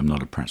God. I'm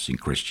not a practicing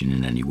Christian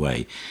in any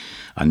way.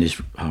 And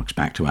this harks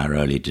back to our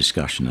earlier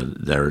discussion.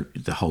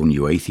 The whole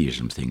new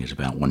atheism thing is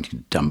about wanting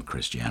to dump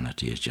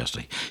Christianity as just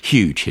a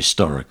huge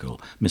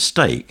historical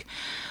mistake.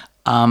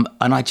 And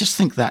I just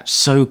think that's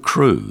so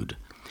crude.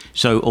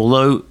 So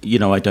although,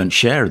 I don't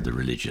share the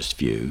religious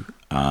view,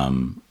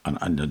 and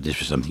this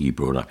was something you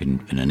brought up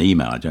in an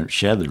email, I don't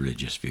share the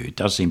religious view. It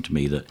does seem to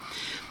me that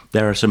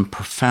there are some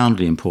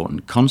profoundly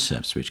important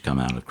concepts which come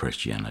out of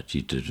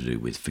Christianity to do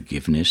with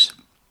forgiveness,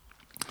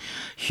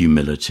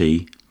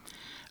 humility,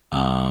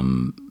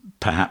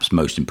 perhaps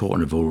most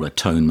important of all,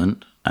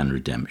 atonement and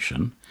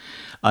redemption.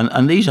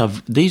 And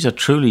these are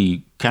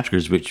truly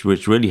categories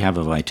which really have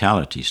a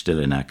vitality still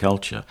in our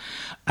culture.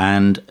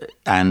 And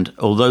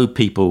although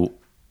people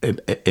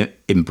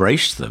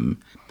embrace them,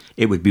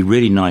 it would be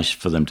really nice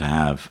for them to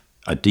have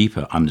a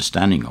deeper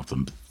understanding of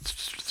them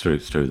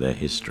through their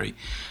history.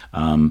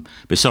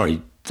 But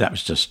sorry, that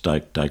was just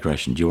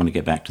digression. Do you want to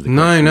get back to the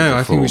question? No.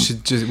 I think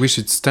we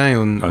should stay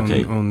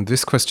on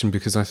this question,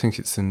 because I think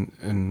it's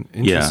an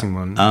interesting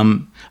one.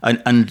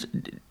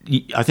 And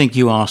I think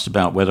you asked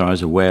about whether I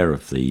was aware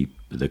of the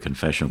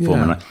confessional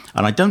form,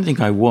 and I don't think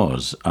I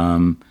was.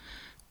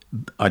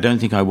 I don't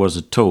think I was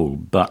at all.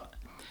 But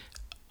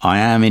I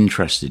am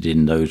interested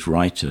in those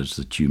writers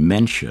that you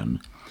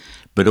mention,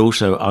 but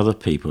also other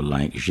people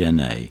like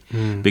Genet,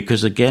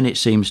 because again, it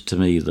seems to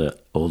me that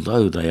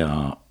although they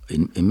are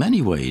in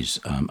many ways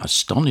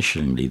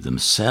astonishingly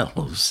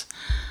themselves,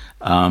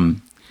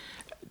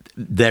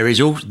 there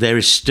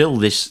is still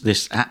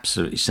this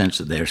absolute sense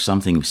that there is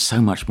something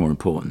so much more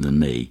important than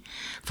me,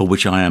 for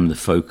which I am the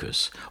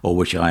focus, or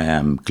which I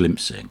am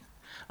glimpsing.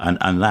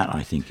 And that,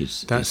 I think,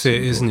 is it,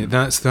 isn't it?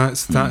 That's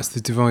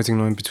the dividing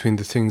line between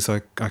the things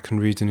I can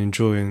read and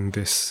enjoy in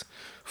this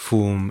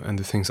form and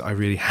the things that I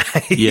really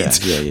hate.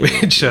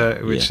 Which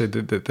are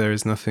that there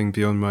is nothing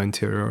beyond my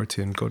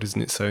interiority, and God,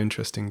 isn't it so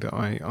interesting that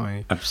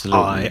I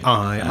absolutely.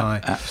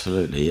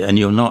 And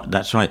you're not.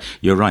 That's right.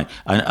 You're right.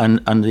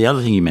 And the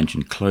other thing you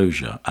mentioned,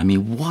 closure. I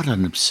mean, what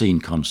an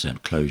obscene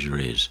concept closure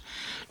is.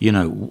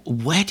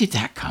 Where did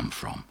that come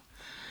from?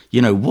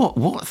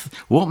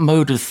 What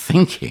mode of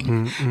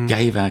thinking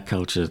gave our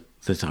culture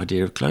this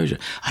idea of closure?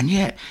 And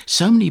yet,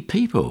 so many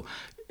people,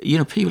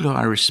 people who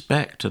I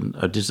respect and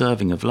are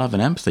deserving of love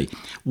and empathy,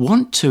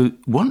 want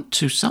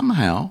to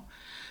somehow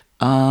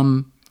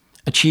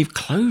achieve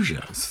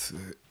closure. It's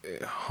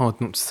hard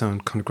not to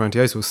sound kind of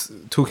grandiose or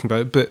talking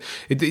about it, but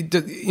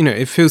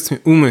it feels to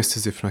me almost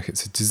as if like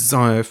it's a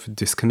desire for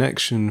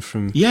disconnection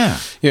from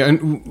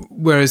and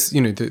whereas so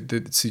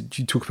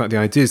you talk about the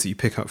ideas that you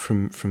pick up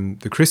from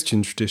the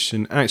Christian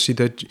tradition.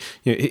 Actually,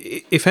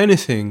 if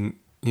anything,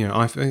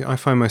 I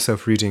find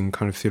myself reading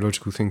kind of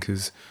theological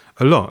thinkers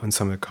a lot, and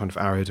some are kind of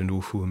arid and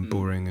awful and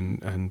boring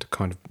and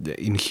kind of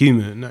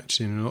inhuman,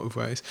 actually, in a lot of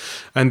ways.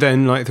 And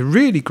then, like, the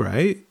really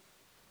great,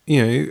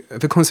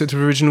 the concept of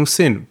original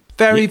sin,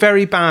 very,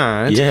 very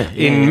bad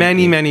in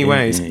many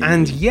ways,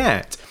 and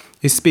yet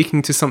is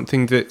speaking to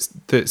something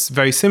that's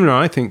very similar,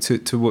 I think,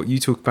 to what you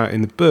talk about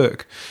in the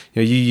book.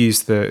 You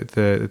use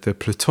the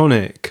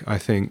Platonic, I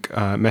think,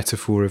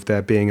 metaphor of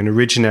there being an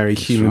originary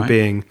human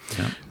being,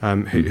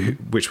 who,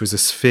 which was a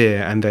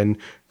sphere, and then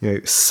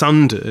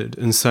sundered,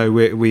 and so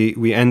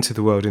we enter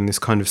the world in this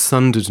kind of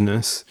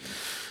sunderedness.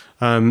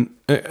 And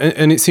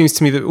it seems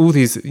to me that all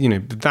these,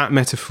 that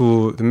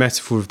metaphor, the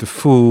metaphor of the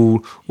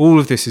fool, all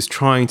of this is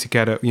trying to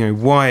get at,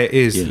 why it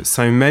is that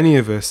so many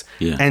of us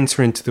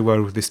enter into the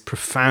world with this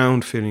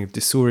profound feeling of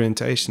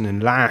disorientation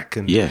and lack.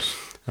 And yes,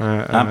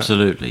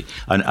 absolutely.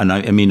 And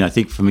I mean, I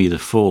think for me, the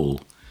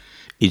fall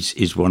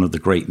is one of the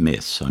great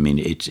myths. I mean,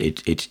 it's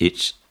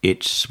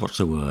what's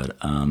the word?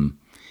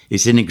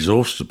 It's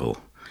inexhaustible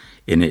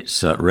in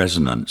its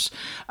resonance,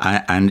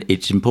 and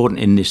it's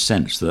important in this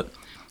sense that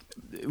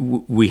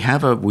we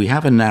have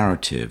a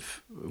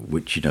narrative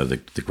which,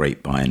 the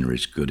great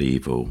binaries, good,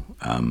 evil,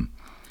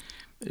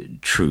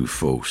 true,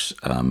 false,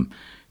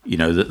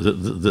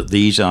 that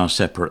these are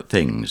separate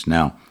things.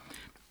 Now,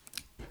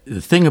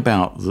 the thing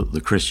about the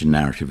Christian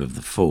narrative of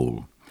the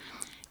fall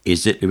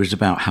is that it was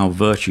about how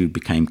virtue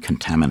became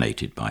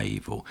contaminated by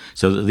evil,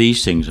 so that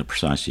these things are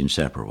precisely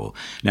inseparable.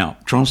 Now,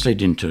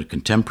 translated into a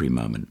contemporary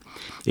moment,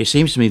 it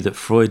seems to me that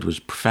Freud was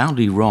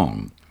profoundly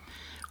wrong.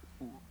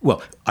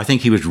 Well, I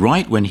think he was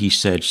right when he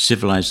said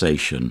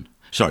repression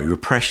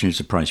is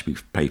the price we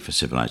pay for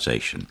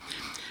civilization.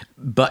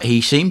 But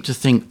he seemed to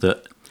think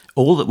that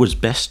all that was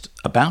best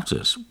about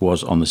us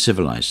was on the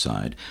civilized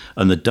side,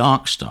 and the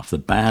dark stuff, the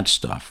bad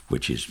stuff,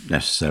 which is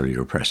necessarily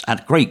repressed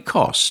at great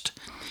cost,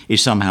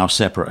 is somehow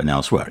separate and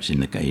elsewhere. It's in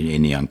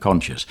the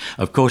unconscious.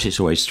 Of course, it's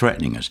always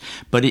threatening us,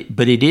 but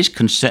it is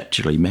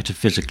conceptually,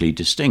 metaphysically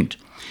distinct.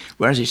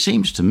 Whereas it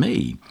seems to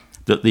me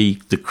that the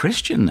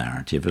Christian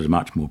narrative is a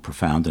much more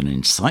profound and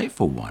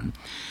insightful one,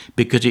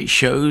 because it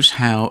shows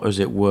how, as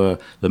it were,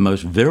 the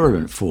most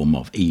virulent form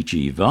of,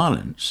 e.g.,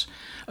 violence,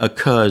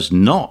 occurs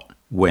not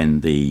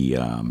when the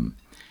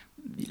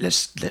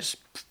let's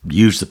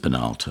use the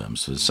banal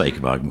terms for the sake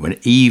of argument, when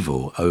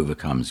evil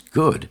overcomes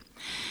good.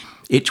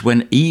 It's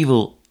when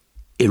evil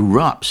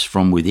erupts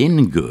from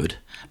within good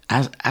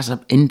as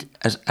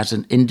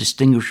an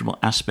indistinguishable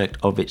aspect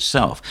of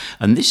itself,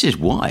 and this is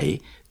why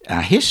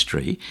our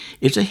history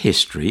is a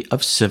history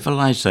of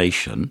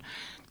civilization.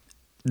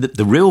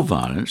 The real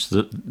violence,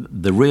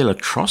 the real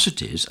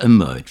atrocities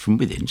emerge from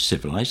within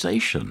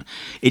civilization.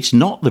 It's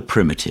not the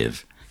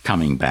primitive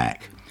coming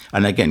back.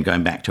 And again,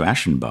 going back to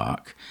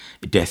Aschenbach,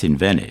 Death in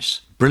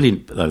Venice,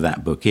 brilliant though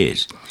that book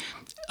is,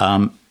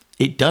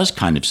 it does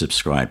kind of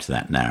subscribe to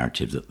that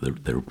narrative that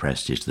the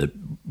repressed is the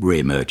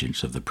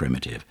re-emergence of the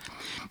primitive.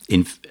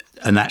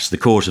 And that's the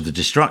cause of the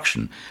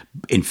destruction.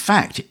 In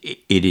fact,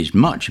 it is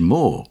much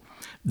more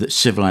that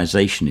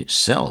civilization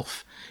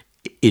itself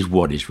is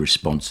what is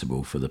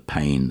responsible for the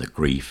pain, the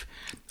grief,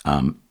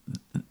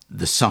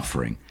 the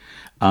suffering.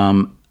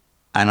 And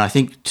I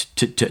think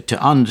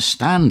to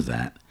understand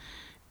that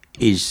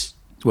is,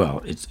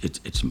 well,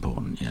 it's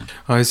important, yeah.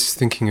 I was just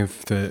thinking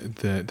of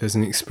there's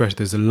an expression,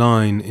 there's a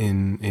line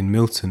in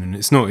Milton, and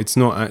it's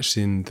not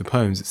actually in the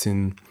poems, it's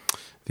in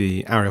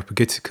the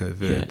Areopagitica,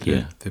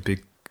 the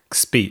big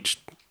speech,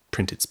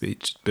 printed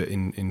speech, but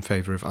in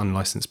favour of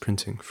unlicensed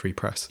printing, free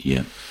press.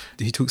 Yeah,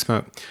 he talks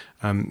about,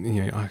 I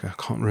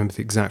can't remember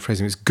the exact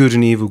phrasing. It's good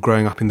and evil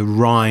growing up in the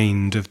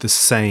rind of the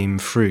same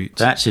fruit.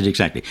 That's it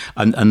exactly,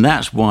 and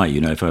that's why,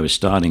 if I was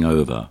starting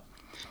over,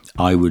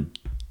 I would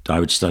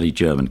study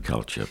German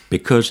culture,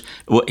 because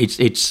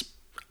it's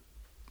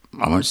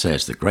I won't say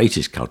it's the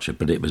greatest culture,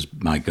 but it was,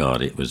 my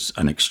God, it was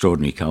an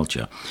extraordinary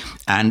culture,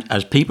 and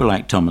as people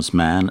like Thomas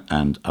Mann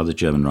and other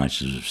German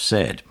writers have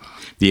said,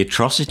 the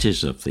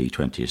atrocities of the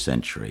 20th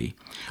century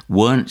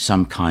weren't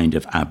some kind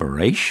of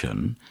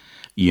aberration,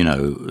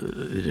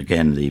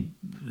 again,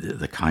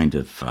 the kind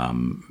of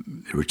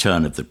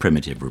return of the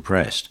primitive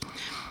repressed,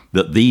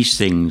 that these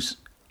things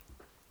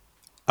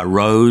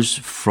arose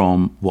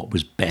from what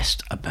was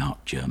best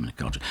about German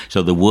culture.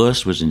 So the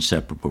worst was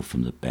inseparable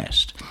from the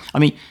best. I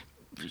mean,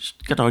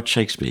 good old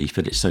Shakespeare, he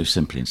put it so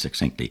simply and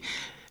succinctly.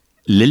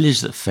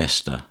 Lilies that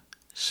fester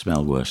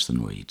smell worse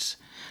than weeds.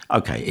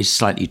 Okay, it's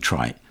slightly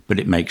trite, but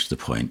it makes the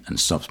point and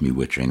stops me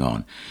wittering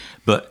on.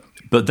 But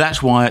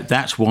that's why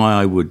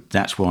I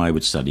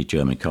would study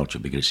German culture,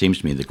 because it seems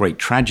to me the great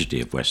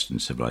tragedy of Western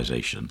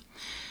civilization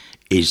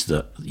is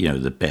that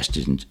the best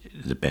isn't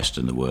the best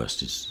and the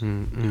worst is.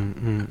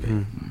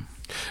 And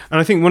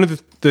I think one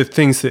of the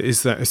things that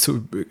is that a sort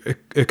of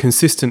a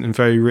consistent and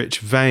very rich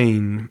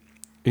vein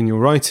in your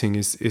writing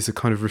is a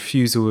kind of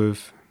refusal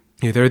of.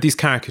 There are these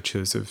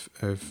caricatures of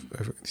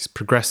these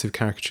progressive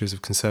caricatures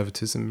of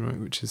conservatism, right?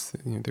 Which is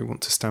they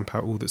want to stamp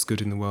out all that's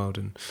good in the world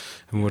and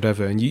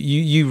whatever. And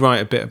you write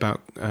a bit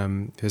about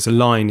there's a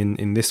line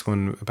in this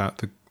one about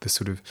the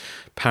sort of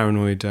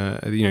paranoid,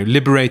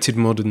 liberated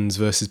moderns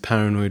versus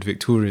paranoid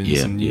Victorians,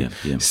 and you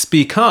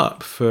speak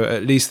up for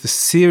at least the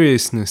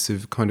seriousness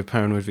of kind of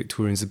paranoid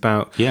Victorians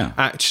about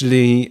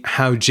actually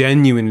how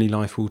genuinely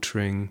life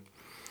altering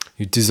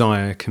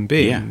desire can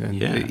be,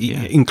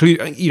 include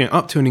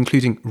up to and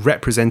including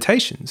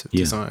representations of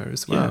desire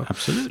as well. Yeah,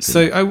 absolutely.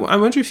 So I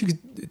wonder if you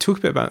could talk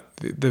a bit about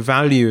the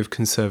value of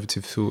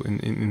conservative thought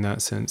in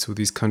that sense, or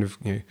these kind of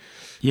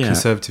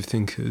conservative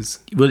thinkers.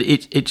 Well,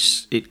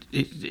 it's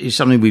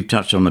something we've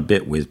touched on a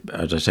bit with,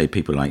 as I say,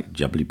 people like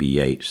W.B.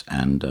 Yeats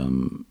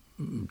and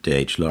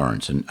D.H.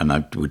 Lawrence, and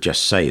I would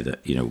just say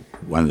that,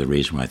 one of the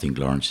reasons why I think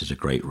Lawrence is a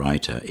great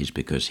writer is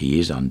because he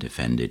is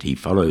undefended. He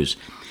follows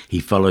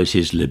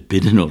his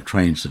libidinal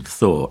trains of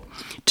thought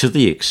to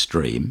the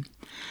extreme,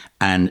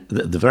 and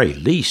at the very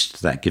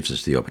least, that gives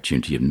us the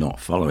opportunity of not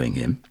following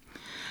him,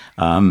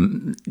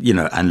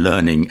 and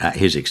learning at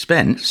his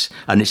expense.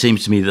 And it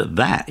seems to me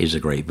that is a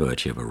great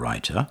virtue of a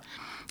writer.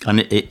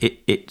 And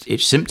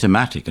it's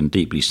symptomatic and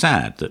deeply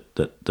sad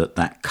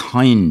that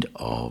kind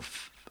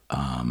of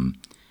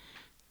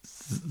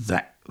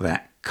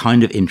that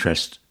kind of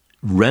interest,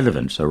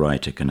 relevance a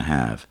writer can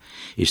have,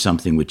 is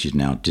something which is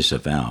now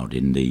disavowed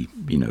in the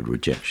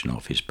rejection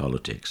of his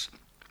politics.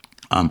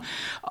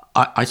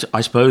 I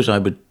suppose I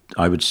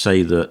would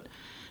say that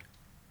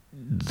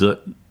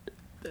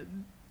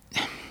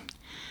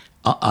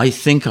I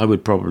think I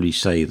would probably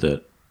say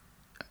that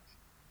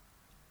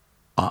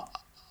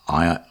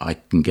I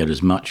can get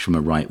as much from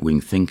a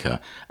right-wing thinker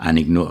and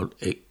ignore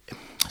it.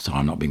 So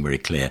I'm not being very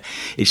clear.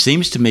 It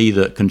seems to me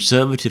that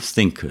conservative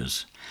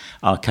thinkers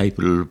are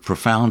capable of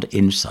profound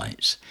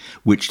insights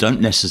which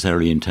don't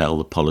necessarily entail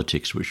the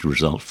politics which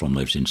result from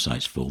those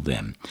insights for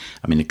them.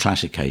 I mean, the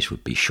classic case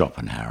would be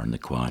Schopenhauer and the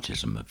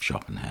quietism of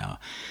Schopenhauer.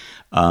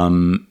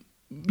 And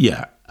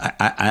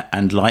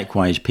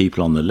likewise,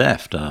 people on the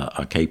left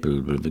are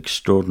capable of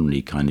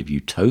extraordinarily kind of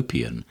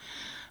utopian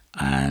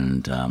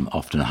and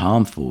often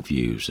harmful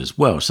views as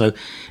well. So,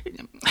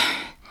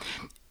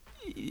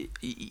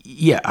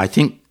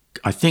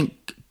 I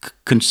think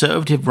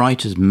conservative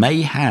writers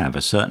may have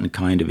a certain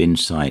kind of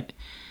insight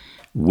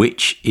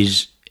which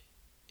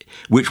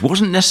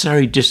wasn't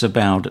necessarily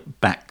disavowed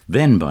back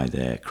then by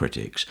their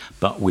critics,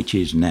 but which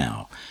is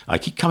now. I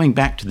keep coming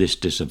back to this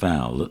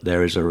disavowal, that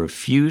there is a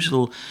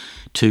refusal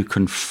to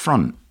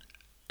confront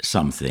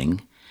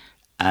something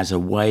as a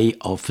way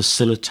of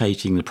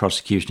facilitating the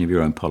prosecution of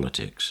your own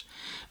politics.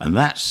 And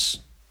that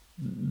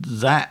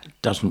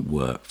doesn't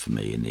work for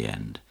me in the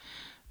end.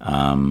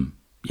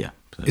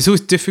 It's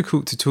always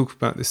difficult to talk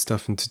about this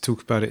stuff and to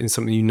talk about it in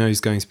something is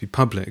going to be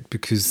public,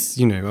 because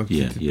you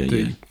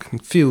can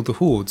feel the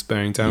hordes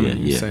bearing down on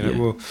you,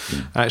 saying,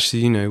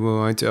 actually,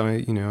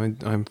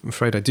 I'm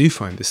afraid I do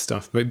find this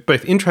stuff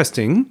both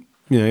interesting.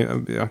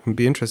 I can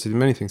be interested in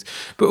many things,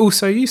 but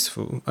also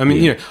useful. I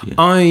mean,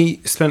 I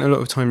spent a lot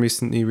of time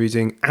recently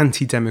reading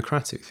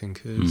anti-democratic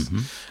thinkers,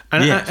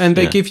 and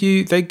they give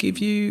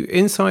you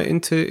insight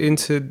into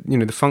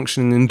the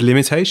function and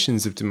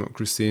limitations of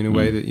democracy in a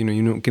way that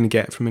you're not going to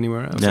get from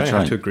anywhere else. That's I right.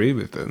 have to agree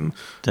with them.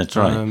 That's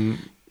right.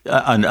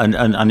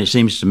 And it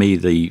seems to me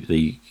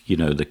the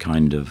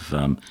kind of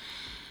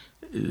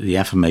the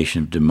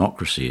affirmation of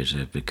democracy has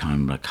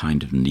become a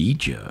kind of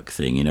knee-jerk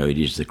thing. It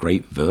is the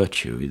great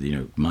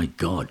virtue. My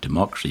God,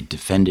 democracy,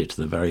 defend it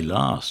to the very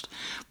last.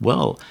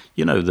 Well,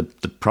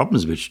 the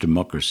problems which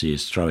democracy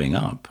is throwing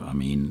up, I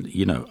mean,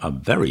 are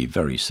very,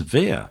 very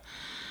severe.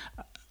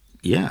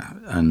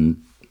 Okay.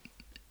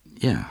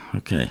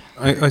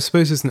 I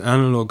suppose there's an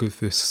analogue of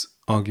this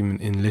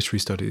argument in literary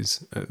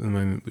studies at the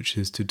moment, which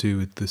is to do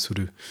with the sort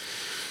of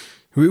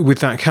with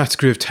that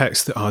category of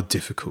texts that are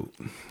difficult,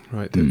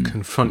 right? That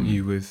confront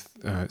you with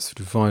sort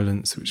of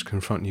violence, which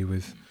confront you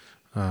with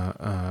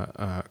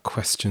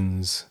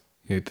questions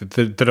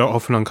that are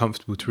often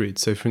uncomfortable to read.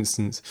 So, for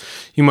instance,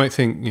 you might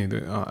think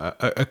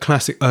a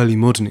classic early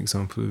modern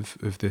example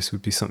of this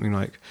would be something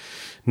like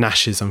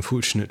Nash's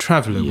Unfortunate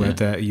Traveller,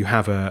 where you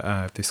have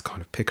this kind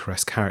of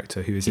picaresque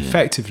character who is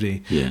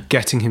effectively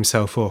getting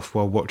himself off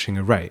while watching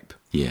a rape.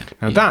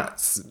 Now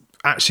that's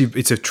actually,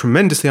 it's a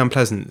tremendously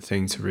unpleasant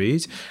thing to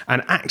read,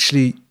 and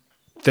actually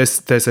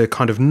there's a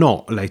kind of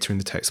knot later in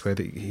the text where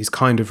he's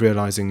kind of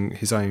realising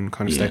his own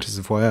kind of status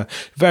of voyeur.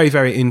 Very,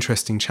 very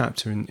interesting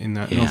chapter in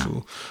that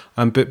novel.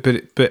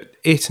 But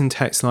it and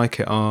texts like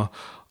it are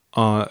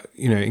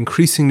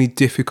increasingly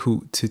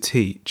difficult to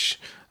teach.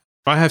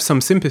 I have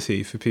some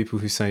sympathy for people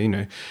who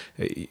say,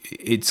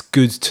 it's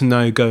good to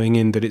know going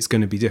in that it's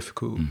going to be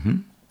difficult. Mm-hmm.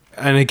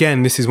 And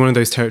again, this is one of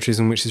those territories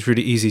in which it's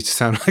really easy to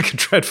sound like a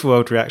dreadful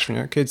old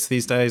reaction. Kids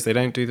these days, they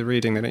don't do the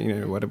reading, they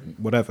don't,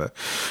 whatever.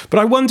 But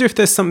I wonder if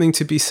there's something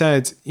to be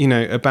said,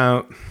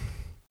 about...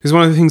 Because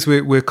one of the things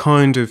we're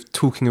kind of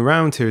talking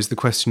around here is the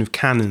question of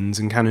canons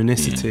and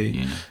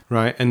canonicity,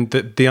 right? And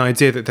the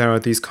idea that there are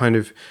these kind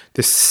of...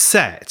 This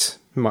set,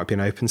 it might be an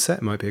open set,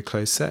 it might be a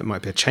closed set, it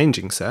might be a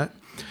changing set.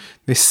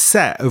 This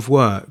set of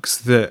works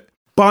that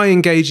by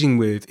engaging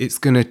with, it's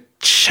going to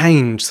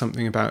change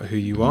something about who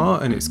you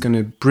are, and it's going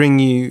to bring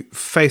you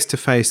face to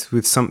face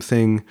with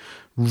something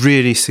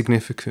really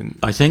significant.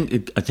 I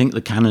think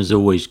the canon's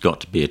always got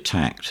to be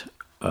attacked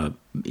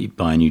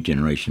by a new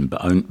generation,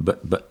 but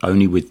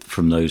only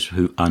from those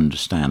who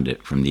understand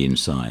it from the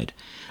inside.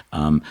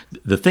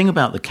 The thing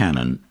about the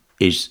canon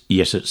is,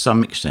 yes, at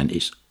some extent,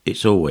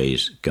 it's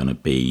always going to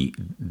be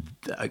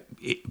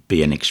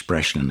an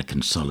expression and a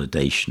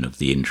consolidation of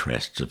the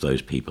interests of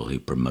those people who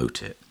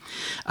promote it.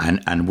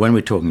 And when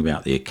we're talking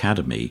about the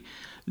academy,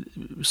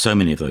 so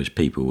many of those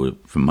people were,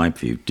 from my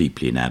view,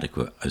 deeply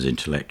inadequate as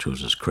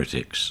intellectuals, as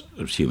critics,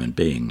 as human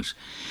beings.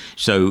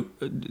 So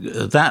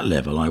at that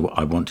level,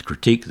 I want to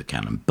critique the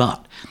canon.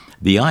 But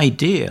the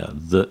idea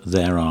that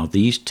there are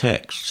these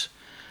texts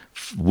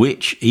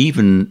which,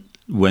 even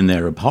when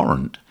they're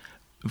abhorrent,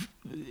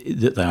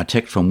 that they are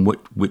texts from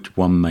which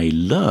one may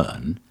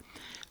learn,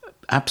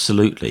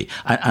 absolutely.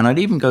 And I'd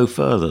even go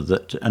further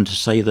and to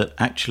say that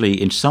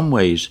actually, in some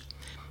ways,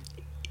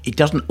 it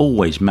doesn't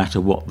always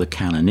matter what the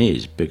canon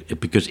is,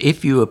 because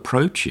if you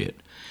approach it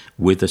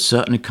with a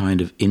certain kind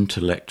of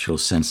intellectual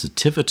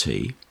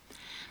sensitivity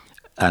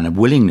and a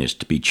willingness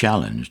to be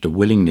challenged, a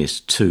willingness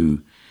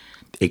to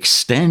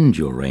extend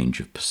your range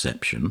of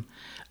perception,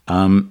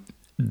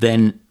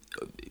 then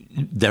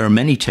there are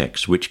many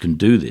texts which can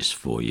do this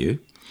for you,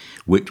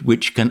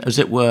 which can, as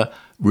it were,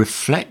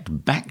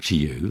 reflect back to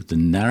you the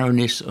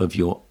narrowness of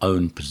your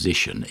own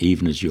position,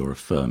 even as you're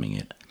affirming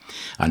it.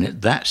 And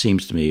that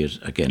seems to me,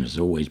 has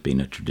always been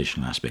a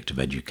traditional aspect of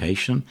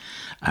education.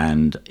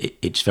 And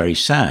it's very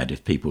sad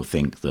if people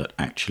think that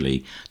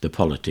actually the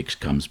politics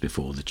comes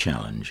before the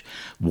challenge.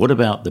 What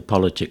about the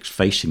politics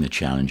facing the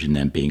challenge and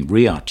then being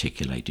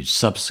re-articulated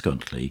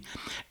subsequently,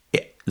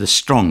 the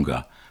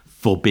stronger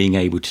for being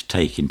able to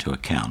take into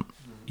account,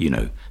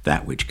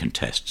 that which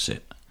contests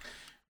it?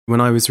 When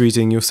I was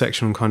reading your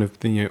section on kind of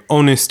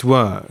honest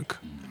work,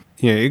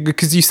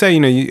 because you say,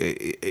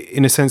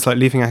 in a sense, like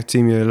leaving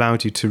academia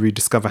allowed you to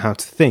rediscover how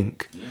to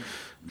think,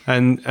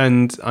 and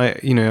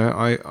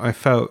I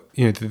felt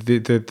the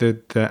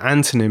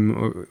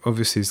antonym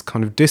obviously is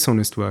kind of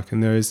dishonest work,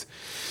 and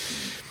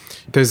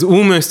there's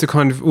almost a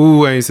kind of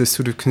always a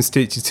sort of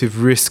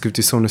constitutive risk of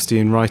dishonesty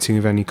in writing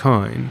of any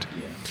kind.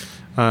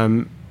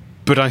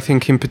 But I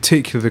think in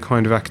particular the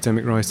kind of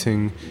academic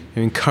writing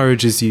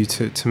encourages you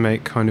to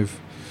make kind of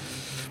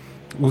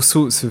all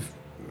sorts of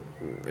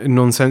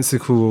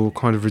nonsensical or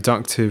kind of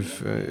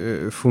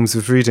reductive forms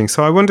of reading.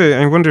 So I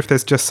wonder if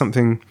there's just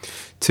something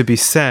to be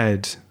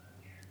said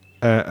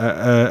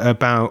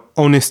about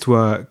honest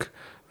work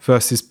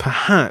versus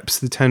perhaps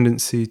the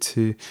tendency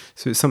to.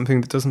 So it's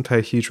something that doesn't play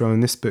a huge role in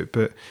this book,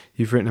 but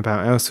you've written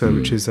about elsewhere,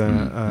 which is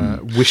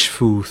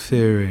wishful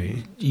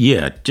theory.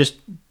 Yeah, just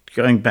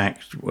going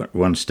back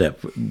one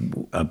step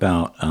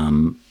about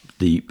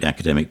the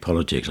academic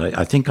politics.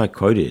 I think I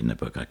quoted in the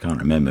book. I can't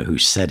remember who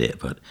said it,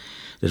 but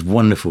there's a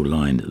wonderful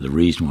line that the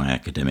reason why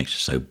academics are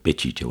so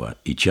bitchy to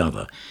each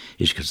other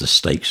is because the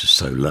stakes are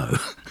so low.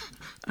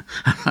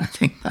 I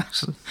think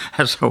that's a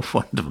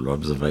wonderful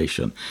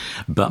observation.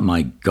 But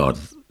my God,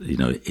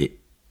 it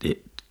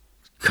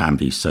can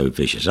be so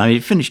vicious. I mean,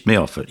 it finished me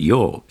off at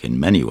York in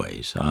many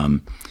ways.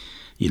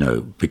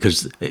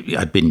 Because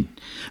I've been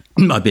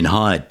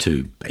hired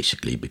to,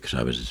 basically because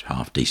I was a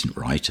half decent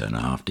writer and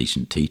a half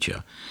decent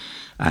teacher.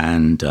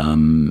 And,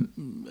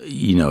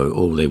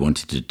 all they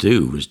wanted to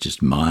do was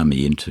just mire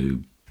me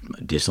into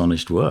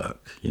dishonest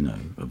work,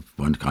 of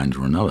one kind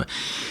or another.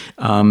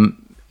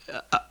 And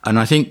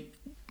I think,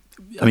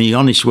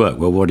 honest work,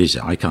 well, what is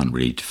it? I can't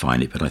really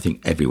define it, but I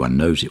think everyone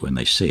knows it when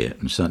they see it,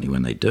 and certainly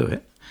when they do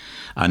it.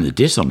 And the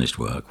dishonest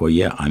work, well,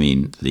 yeah,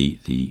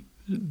 the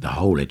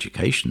whole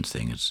education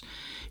thing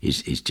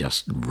is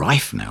just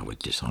rife now with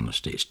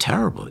dishonesty. It's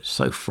terrible. It's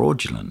so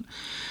fraudulent.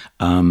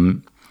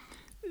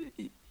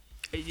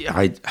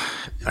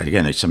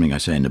 Again, it's something I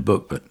say in the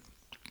book, but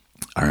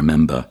I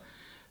remember,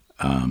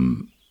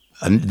 and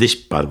this,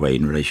 by the way,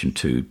 in relation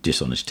to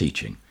dishonest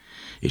teaching,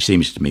 it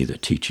seems to me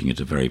that teaching is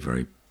a very,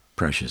 very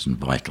precious and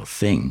vital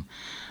thing,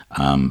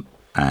 and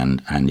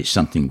it's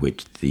something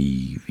which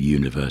the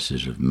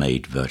universities have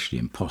made virtually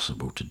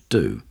impossible to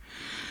do.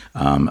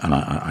 And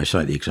I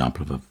cite the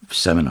example of a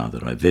seminar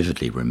that I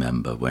vividly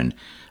remember when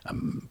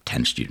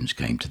 10 students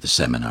came to the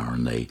seminar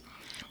and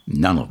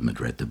none of them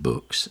had read the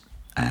books.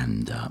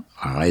 And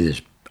I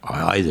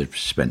either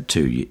spent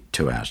 2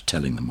 hours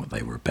telling them what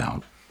they were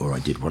about, or I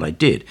did what I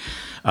did.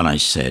 And I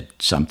said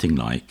something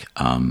like,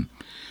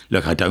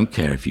 look, I don't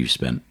care if you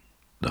spent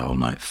the whole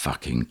night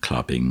fucking,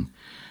 clubbing,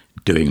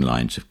 doing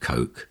lines of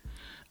coke.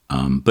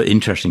 But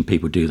interesting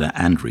people do that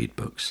and read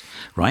books.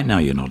 Right now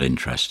you're not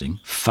interesting.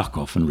 Fuck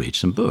off and read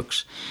some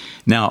books.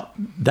 Now,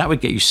 that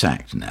would get you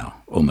sacked now,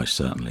 almost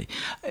certainly.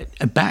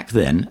 Back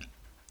then,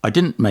 I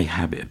didn't make a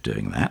habit of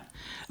doing that.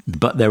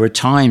 But there are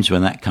times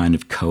when that kind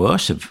of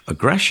coercive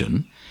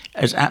aggression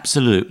is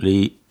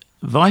absolutely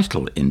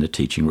vital in the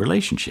teaching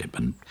relationship.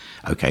 And,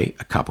 okay,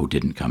 a couple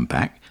didn't come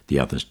back, the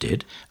others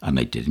did, and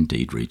they did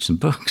indeed read some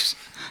books,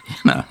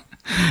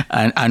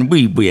 And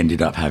we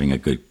ended up having a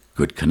good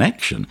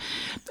connection.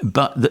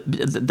 But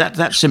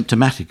that's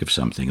symptomatic of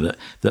something,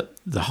 that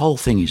the whole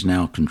thing is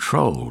now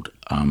controlled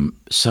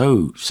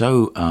so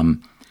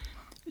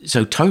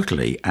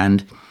totally.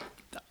 And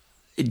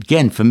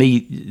again, for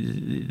me,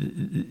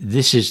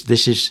 this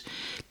is.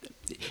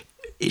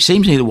 It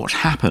seems to me that what's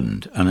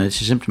happened, and this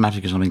is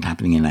symptomatic of something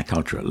happening in our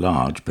culture at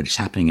large, but it's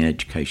happening in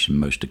education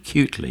most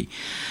acutely.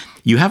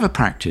 You have a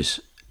practice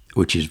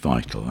which is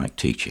vital, like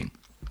teaching.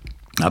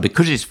 Now,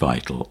 because it's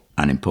vital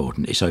and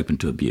important, it's open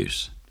to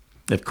abuse.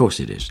 Of course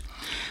it is.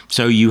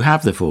 So you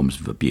have the forms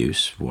of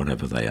abuse,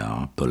 whatever they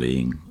are,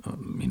 bullying,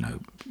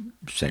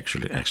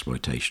 sexual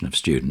exploitation of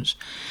students,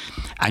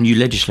 and you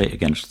legislate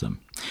against them.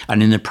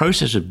 And in the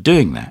process of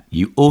doing that,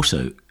 you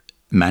also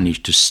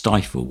manage to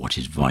stifle what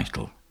is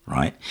vital,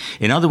 right?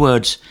 In other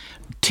words,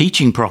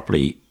 teaching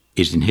properly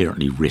is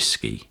inherently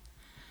risky.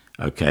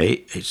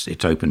 Okay,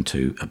 it's open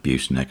to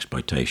abuse and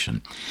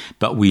exploitation.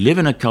 But we live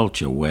in a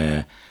culture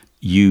where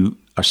you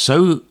are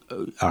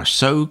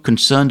so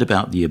concerned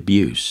about the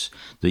abuse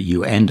that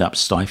you end up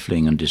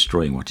stifling and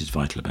destroying what is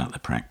vital about the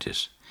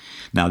practice.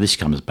 Now, this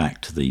comes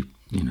back to the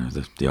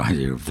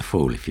idea of the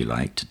fool, if you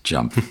like, to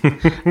jump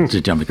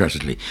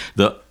aggressively.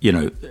 That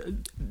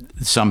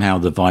somehow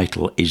the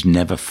vital is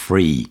never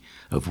free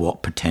of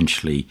what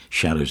potentially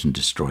shadows and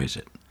destroys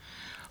it,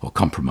 or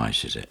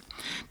compromises it.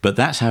 But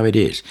that's how it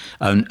is,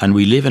 and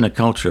we live in a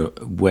culture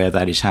where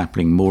that is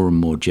happening more and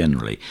more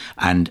generally,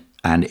 and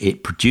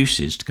it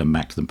produces, to come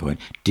back to the point,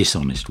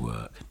 dishonest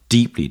work,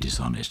 deeply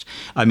dishonest.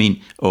 I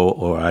mean,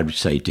 or I would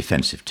say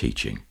defensive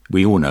teaching.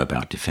 We all know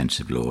about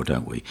defensive law,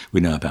 don't we?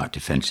 We know about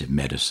defensive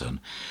medicine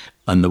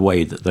and the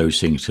way that those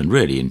things can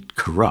really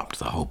corrupt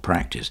the whole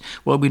practice.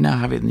 Well, we now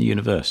have it in the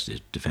universities,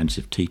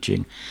 defensive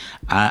teaching,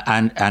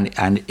 and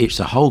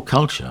it's a whole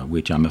culture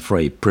which I'm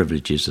afraid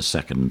privileges the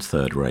second and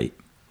third rate.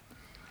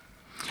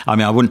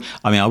 I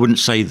wouldn't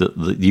say that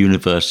the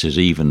universities,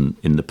 even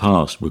in the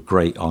past, were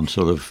great on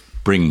sort of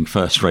bringing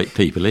first-rate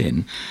people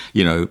in.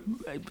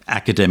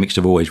 Academics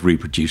have always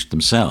reproduced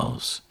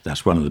themselves.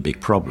 That's one of the big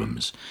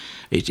problems.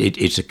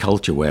 It's a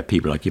culture where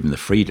people are given the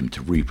freedom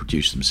to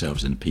reproduce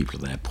themselves in the people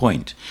of their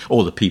point,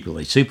 or the people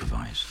they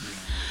supervise,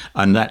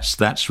 and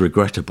that's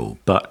regrettable.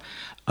 But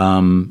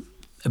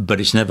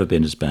it's never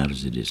been as bad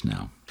as it is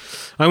now.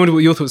 I wonder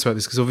what your thoughts about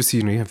this, because obviously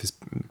you have this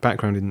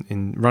background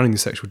in running the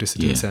sexual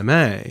dissidence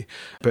MA,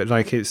 but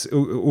it's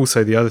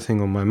also the other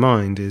thing on my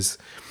mind is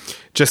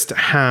just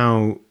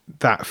how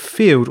that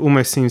field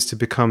almost seems to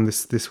become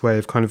this way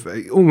of kind of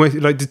almost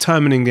like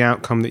determining the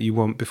outcome that you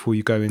want before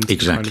you go into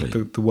exactly. kind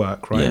of the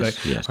work, right?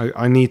 Yes.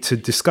 I need to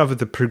discover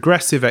the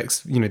progressive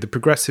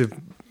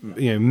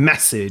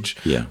message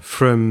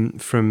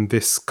from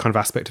this kind of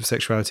aspect of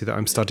sexuality that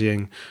I'm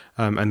studying,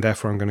 and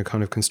therefore I'm going to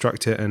kind of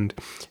construct it. And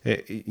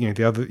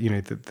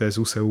there's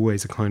also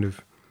always a kind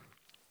of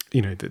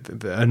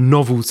a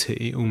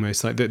novelty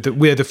almost, like that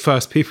we're the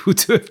first people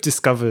to have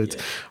discovered,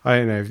 I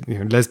don't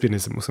know,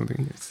 lesbianism or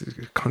something. It's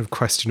a kind of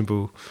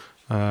questionable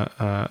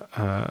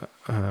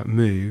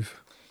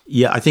move.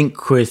 Yeah, I think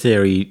queer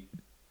theory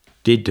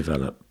did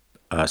develop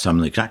some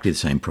of exactly the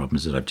same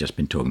problems that I've just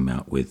been talking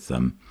about with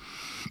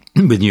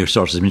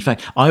neurostoicism. In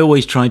fact, I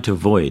always tried to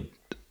avoid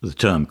the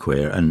term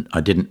queer, and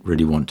I didn't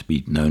really want to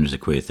be known as a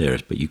queer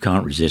theorist, but you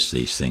can't resist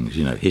these things.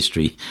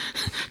 History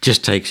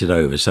just takes it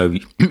over, so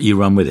you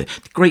run with it.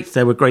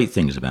 There were great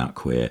things about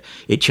queer.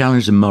 It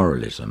challenged the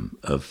moralism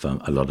of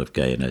a lot of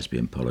gay and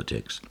lesbian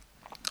politics.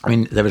 I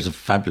mean, there was a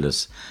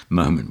fabulous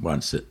moment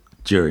once that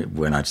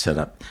when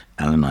Alan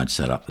and I'd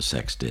set up the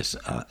Sex Dis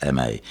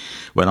MA,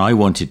 when I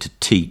wanted to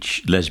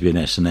teach lesbian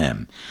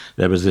S&M,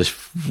 there was this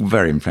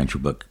very influential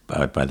book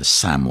by the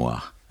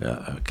Samoa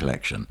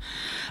collection,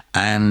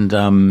 and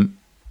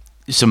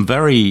some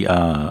very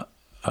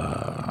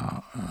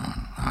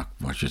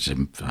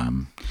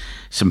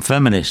some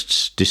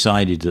feminists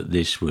decided that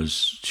this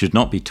should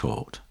not be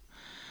taught.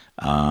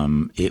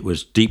 It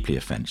was deeply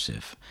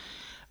offensive,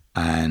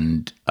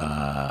 and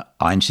I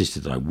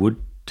insisted that I would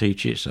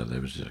teach it, so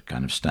there was a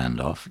kind of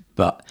standoff,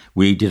 but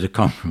we did a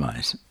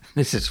compromise.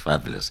 This is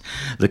fabulous.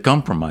 The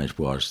compromise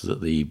was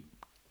that the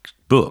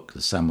book,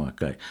 the Samoa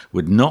Collection,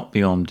 would not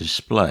be on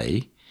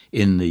display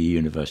in the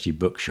university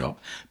bookshop,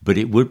 but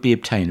it would be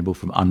obtainable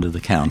from under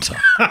the counter.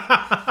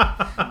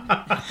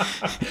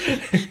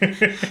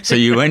 So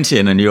you went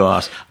in and you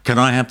asked, "Can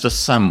I have the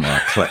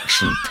Samoa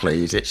Collection,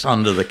 please? It's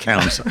under the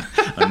counter."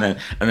 And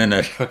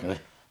then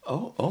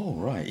oh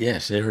right,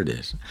 yes, there it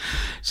is.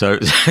 So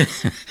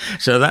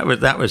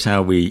that was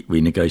how we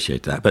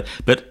negotiated that. But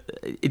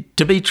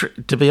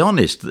to be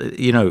honest,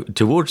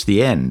 towards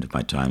the end of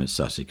my time at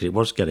Sussex, it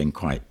was getting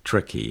quite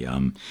tricky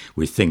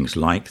with things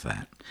like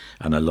that,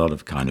 and a lot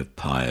of kind of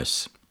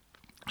pious,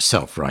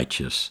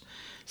 self-righteous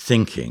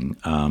thinking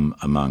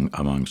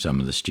among some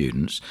of the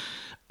students,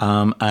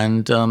 I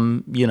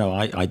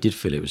did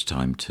feel it was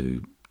time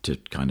to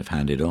kind of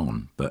hand it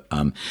on. But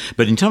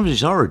in terms of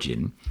its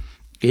origin,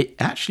 it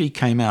actually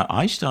came out.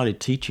 I started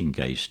teaching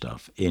gay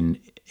stuff in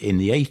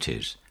the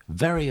 80s,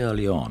 very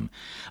early on,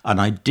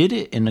 and I did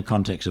it in the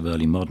context of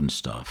early modern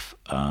stuff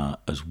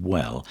as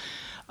well.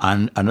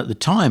 And at the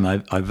time,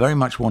 I very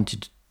much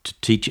wanted to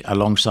teach it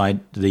alongside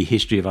the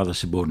history of other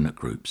subordinate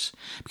groups,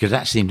 because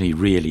that seemed to be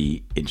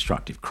really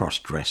instructive.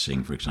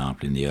 Cross-dressing, for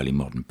example, in the early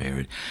modern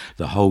period,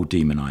 the whole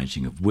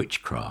demonizing of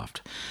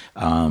witchcraft,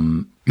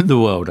 the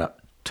world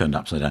turned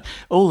upside down.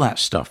 All that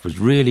stuff was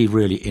really,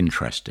 really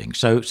interesting.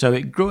 So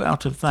it grew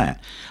out of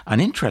that. And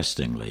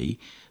interestingly,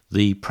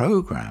 the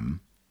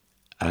program,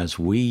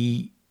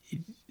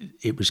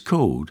 it was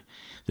called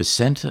the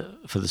Centre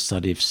for the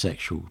Study of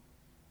Sexual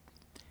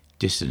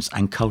dissonance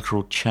and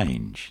cultural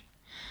change,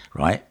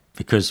 right?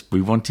 Because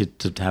we wanted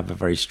to have a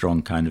very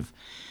strong kind of,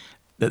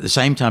 at the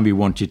same time we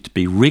wanted to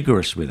be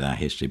rigorous with our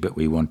history, but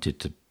we wanted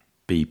to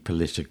be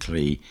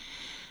politically,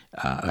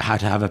 had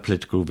to have a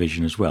political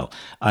vision as well.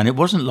 And it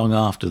wasn't long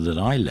after that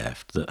I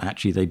left that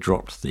actually they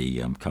dropped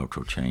the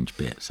cultural change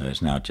bit. So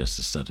it's now just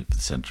the study for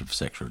the Centre for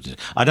Sexual Disease.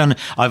 I don't know.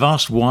 I've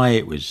asked why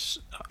it was.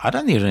 I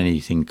don't think there's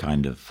anything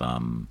kind of,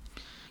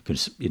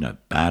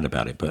 bad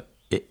about it, but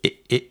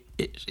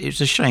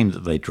it's a shame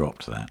that they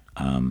dropped that.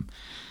 And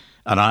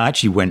I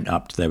actually went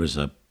up. There was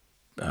a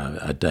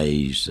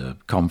day's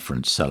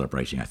conference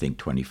celebrating, I think,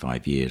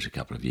 25 years a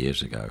couple of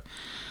years ago,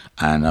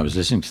 and I was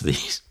listening to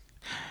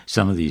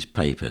some of these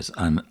papers,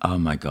 and oh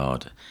my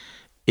God,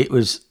 it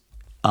was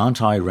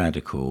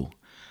anti-radical,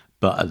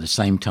 but at the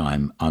same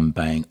time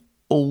unbaying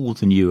all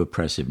the new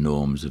oppressive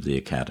norms of the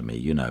academy,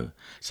 you know.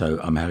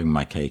 So I'm having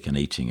my cake and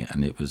eating it,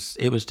 and it was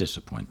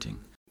disappointing.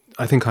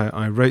 I think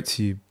I wrote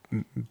to you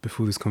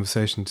before this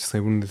conversation to say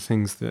one of the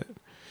things that,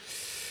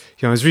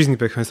 I was reading the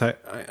book,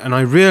 and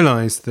I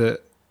realised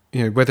that,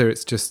 whether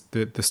it's just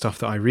the stuff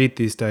that I read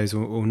these days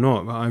or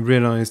not, but I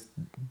realised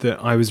that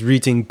I was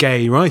reading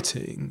gay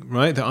writing,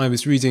 right? That I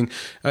was reading,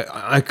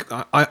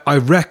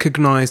 I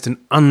recognised and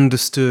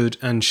understood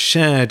and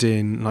shared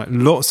in like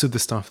lots of the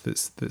stuff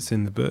that's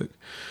in the book.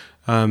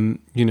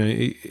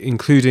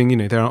 Including,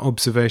 there are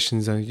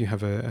observations. You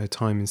have a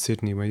time in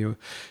Sydney where you're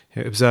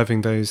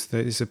observing those.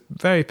 There's a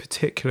very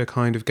particular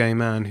kind of gay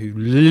man who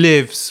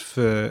lives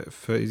for.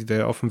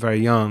 They're often very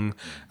young,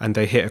 and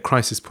they hit a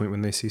crisis point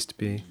when they cease to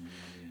be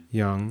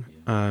young,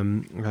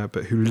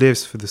 but who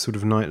lives for the sort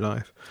of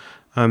nightlife.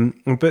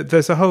 But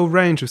there's a whole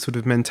range of sort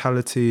of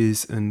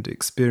mentalities and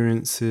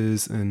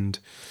experiences and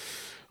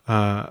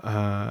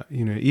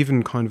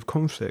even kind of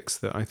conflicts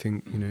that I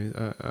think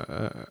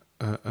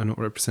are not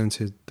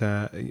represented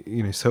there,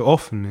 so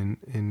often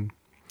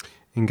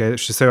in gay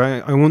literature. So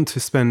I want to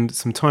spend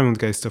some time on the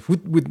gay stuff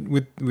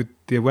with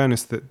the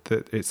awareness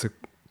that it's a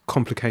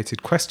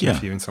complicated question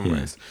for you in some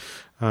ways.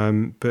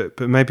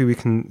 But maybe we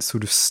can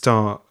sort of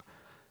start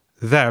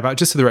there about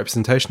just the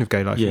representation of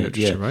gay life in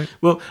literature, right?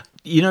 Well,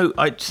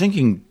 I was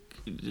thinking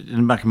in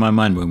the back of my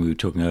mind when we were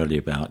talking earlier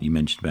about, you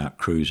mentioned about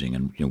cruising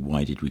and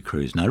why did we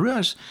cruise? And I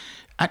realised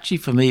actually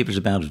for me it was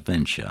about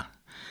adventure.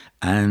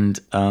 And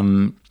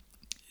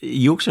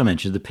you also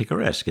mentioned the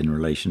picaresque in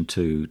relation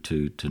to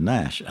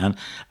Nash. And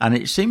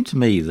it seemed to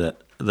me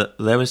that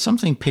there was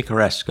something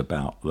picaresque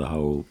about the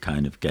whole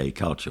kind of gay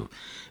culture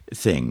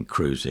thing,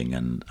 cruising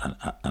and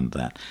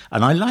that.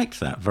 And I liked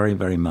that very,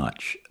 very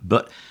much.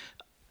 But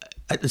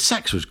the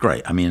sex was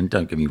great. I mean,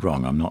 don't get me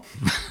wrong, I'm not.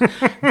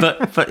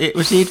 but it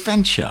was the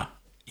adventure,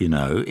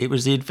 It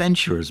was the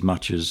adventure as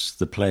much as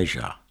the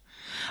pleasure.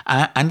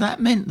 And that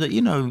meant that,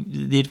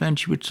 the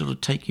adventure would sort of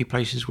take you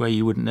places where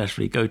you wouldn't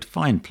necessarily go to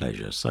find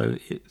pleasure. So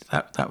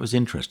that was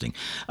interesting.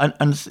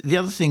 And the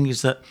other thing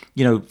is that,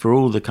 for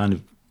all the kind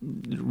of,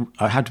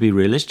 I had to be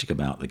realistic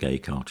about the gay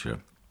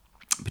culture,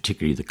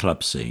 particularly the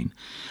club scene.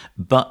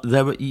 But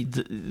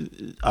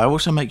I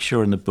also make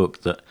sure in the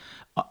book that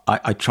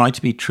I try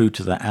to be true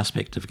to that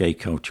aspect of gay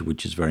culture,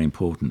 which is very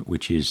important,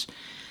 which is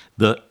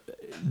that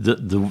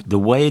the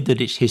way that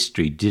its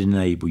history did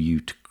enable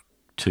you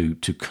to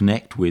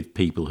connect with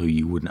people who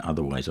you wouldn't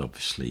otherwise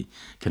obviously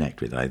connect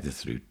with, either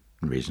through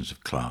reasons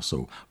of class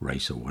or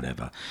race or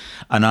whatever.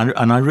 And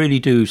I really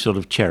do sort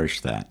of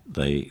cherish that.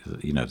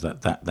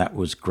 That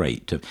was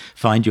great to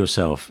find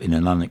yourself in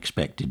an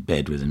unexpected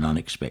bed with an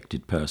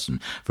unexpected person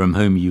from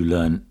whom you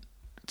learn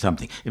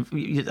something.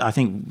 I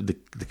think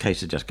the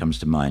case that just comes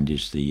to mind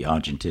is the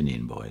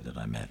Argentinian boy that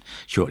I met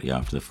shortly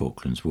after the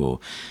Falklands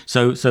War.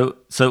 So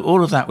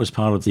all of that was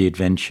part of the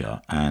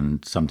adventure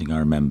and something I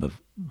remember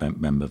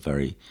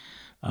very,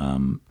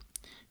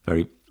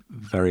 very,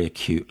 very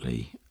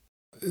acutely.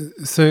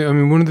 So, I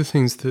mean, one of the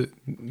things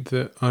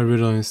that I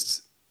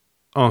realised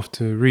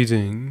after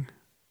reading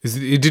is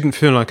that it didn't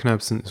feel like an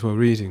absence while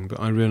reading, but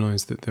I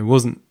realised that there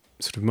wasn't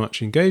sort of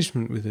much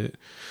engagement with it.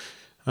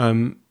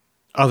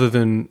 Other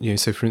than,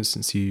 so for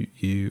instance,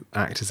 you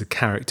act as a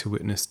character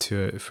witness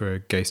for a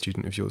gay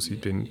student of yours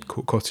who'd been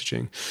caught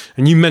cottaging.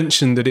 And you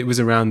mentioned that it was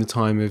around the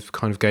time of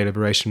kind of gay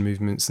liberation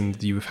movements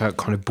and you were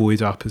kind of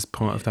buoyed up as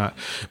part of that.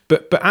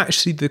 But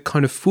actually the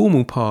kind of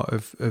formal part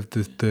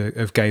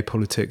of gay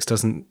politics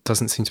doesn't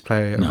seem to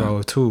play a role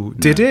at all.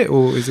 Did it,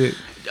 or is it?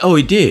 Oh,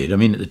 it did. I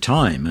mean, at the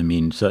time,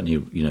 certainly,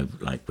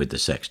 like with the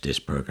sex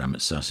disc program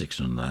at Sussex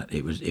and all that,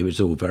 it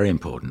was all very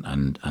important.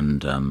 And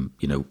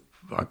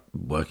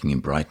working in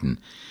Brighton,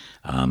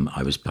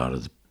 I was part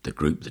of the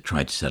group that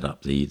tried to set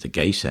up the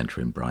gay centre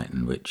in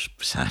Brighton, which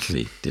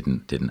sadly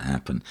didn't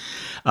happen.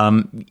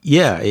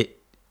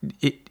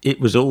 It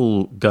was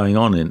all going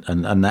on,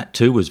 and that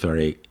too was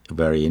very,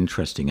 very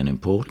interesting and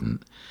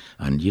important.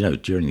 And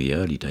during the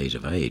early days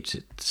of AIDS,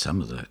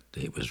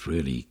 it was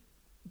really,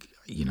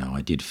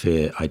 I did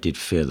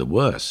fear the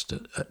worst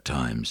at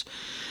times.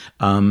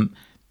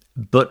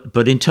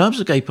 But in terms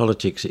of gay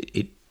politics,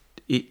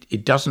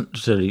 it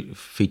doesn't really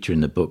feature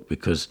in the book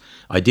because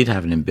I did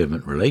have an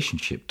ambivalent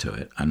relationship to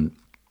it, and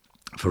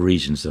for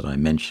reasons that I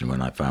mentioned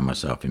when I found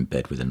myself in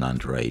bed with an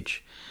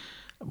underage.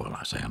 Well,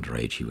 I say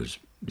underage.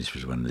 This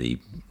was when the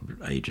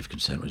age of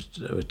consent was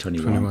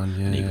 21,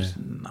 yeah, and he was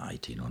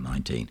 18 or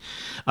 19,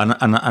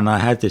 and I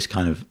had this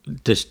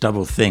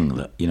double thing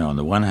that, you know, on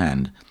the one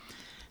hand,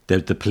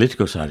 the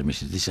political side of me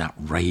says, this is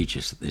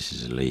outrageous that this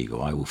is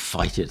illegal. I will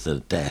fight it to the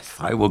death.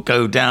 I will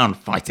go down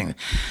fighting.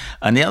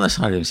 And the other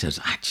side of me says,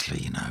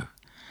 actually, you know,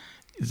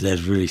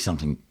 there's really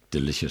something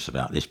delicious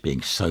about this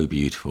being so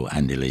beautiful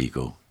and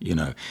illegal, you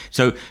know.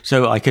 So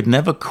I could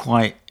never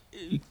quite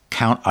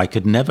I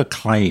could never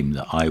claim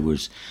that I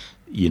was,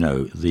 you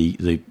know,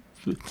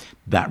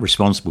 that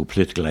responsible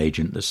political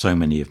agent that so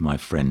many of my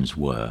friends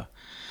were.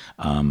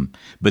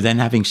 But then,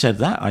 having said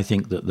that, I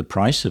think that the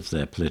price of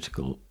their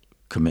political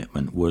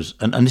commitment was,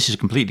 and this is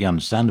completely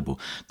understandable,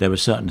 there were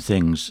certain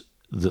things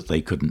that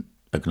they couldn't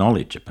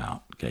acknowledge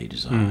about gay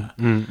desire.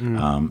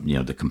 You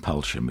know, the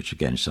compulsion, which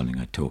again is something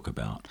I talk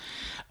about,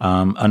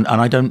 and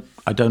I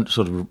don't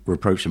sort of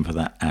reproach them for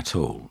that at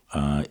all.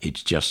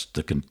 It's just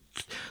the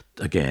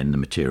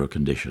material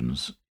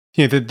conditions.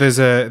 Yeah,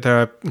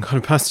 there are kind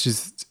of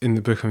passages in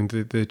the book. I mean,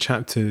 the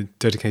chapter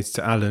dedicated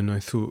to Alan, I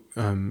thought,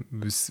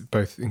 was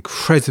both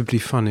incredibly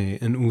funny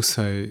and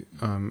also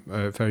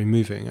very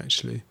moving,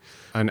 actually.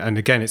 And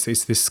again, it's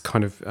this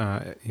kind of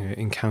you know,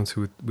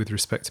 encounter with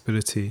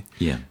respectability.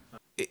 Yeah.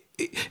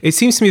 It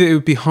seems to me that it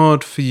would be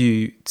hard for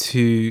you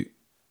to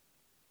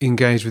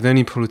engage with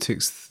any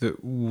politics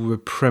that were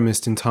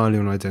premised entirely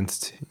on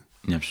identity.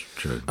 That's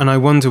true. And I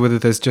wonder whether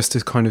there's just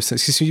a kind of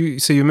sense. So you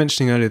were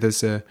mentioning earlier,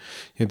 there's you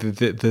know,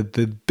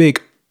 the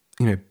big,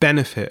 you know,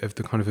 benefit of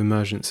the kind of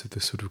emergence of the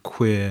sort of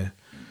queer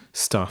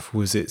stuff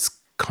was its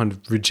kind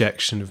of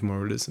rejection of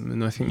moralism,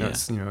 and I think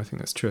that's, you know, I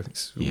think that's true. I think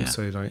it's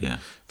also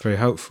very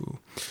helpful.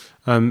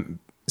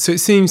 So it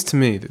seems to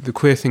me that the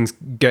queer things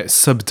get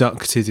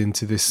subducted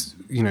into this,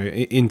 you know,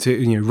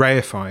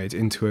 reified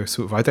into a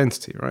sort of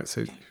identity, right?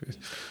 So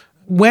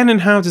when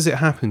and how does it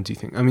happen, do you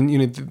think? I mean, you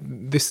know,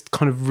 this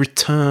kind of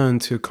return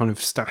to a kind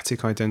of static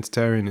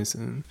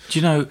identitarianism. Do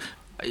you know,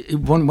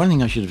 one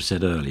thing I should have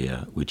said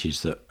earlier, which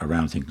is that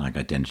around things like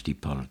identity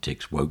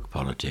politics, woke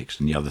politics,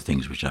 and the other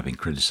things which I've been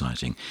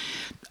criticising,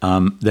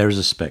 there is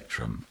a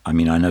spectrum. I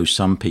mean, I know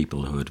some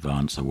people who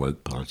advance the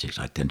woke politics,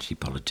 identity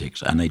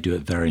politics, and they do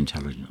it very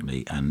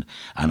intelligently, and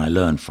I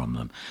learn from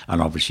them.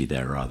 And obviously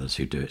there are others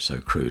who do it so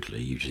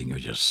crudely, you think you're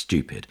just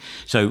stupid.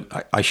 So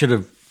I should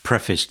have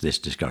prefaced this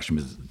discussion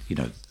with, you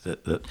know,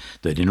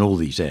 that in all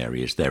these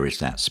areas there is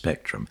that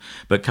spectrum.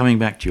 But coming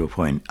back to your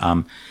point,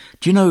 do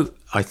you know,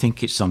 I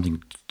think it's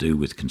something to do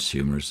with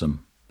consumerism.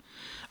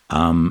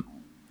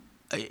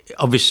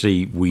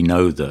 Obviously, we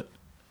know that,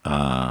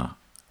 I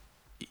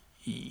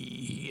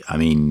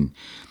mean,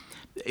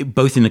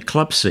 both in the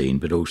club scene,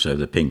 but also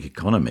the pink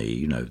economy,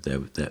 you know,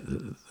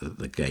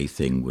 the gay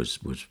thing was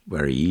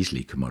very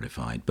easily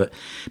commodified. But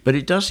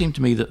it does seem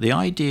to me that the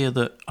idea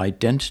that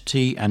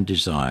identity and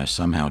desire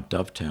somehow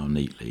dovetail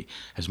neatly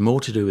has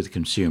more to do with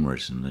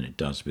consumerism than it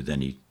does with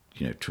any,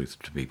 you know, truth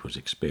to people's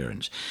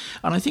experience.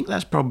 And I think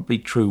that's probably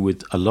true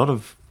with a lot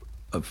of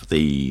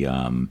the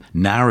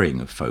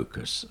narrowing of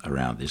focus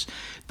around this,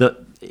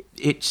 that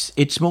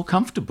it's more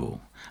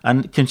comfortable.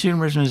 And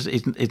consumerism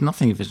is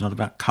nothing if it's not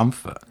about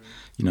comfort,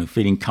 you know,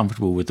 feeling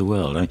comfortable with the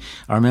world. I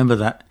remember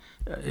that,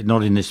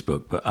 not in this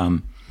book, but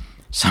there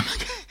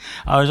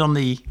was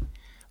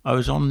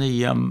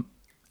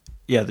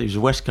the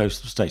West Coast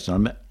of the States,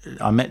 and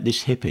I met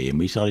this hippie, and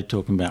we started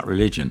talking about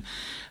religion,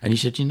 and he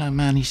said, you know,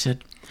 man, he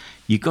said,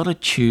 you got to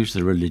choose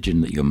the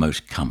religion that you're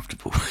most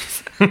comfortable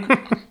with.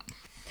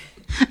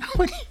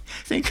 When you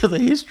think of the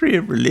history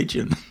of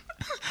religion,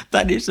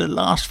 that is the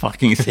last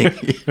fucking thing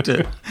you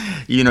do.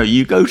 You know,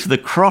 you go to the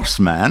cross,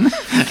 man.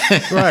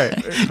 Right.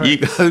 You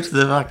go to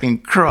the fucking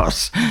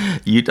cross.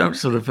 You don't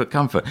sort of put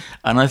comfort.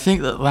 And I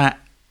think that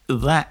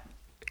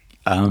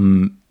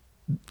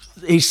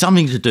is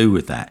something to do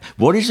with that.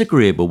 What is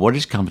agreeable, what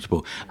is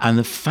comfortable, and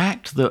the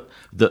fact that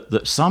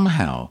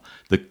somehow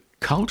the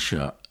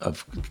culture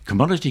of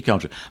commodity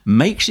culture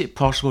makes it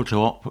possible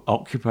to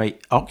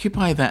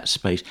occupy that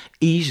space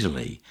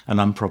easily and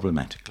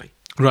unproblematically.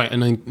 Right,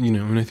 and I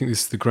think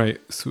this is the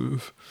great sort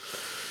of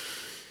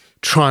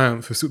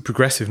triumph of sort of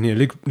progressive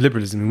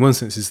neoliberalism. In one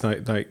sense, is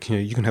like you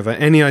know, you can have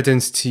any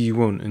identity you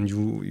want, and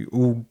you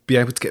all be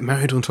able to get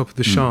married on top of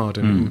the Shard,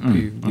 and it will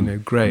be, you know,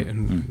 great,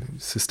 and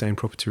sustain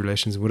property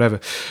relations and whatever.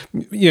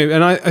 You know,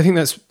 and I think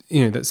that's,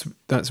 you know,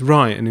 that's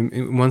right. And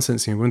in one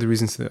sense, you know, one of the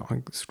reasons that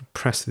I sort of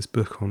press this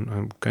book on,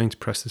 I'm going to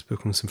press this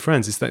book on some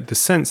friends, is that the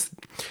sense,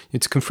 you know,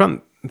 to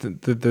confront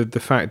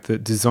the fact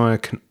that desire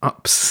can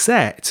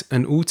upset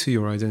and alter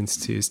your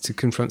identity is to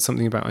confront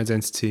something about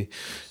identity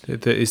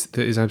that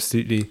is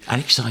absolutely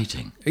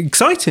exciting,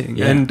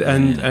 and you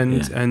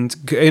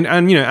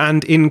know,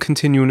 and in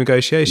continual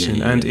negotiation,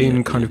 and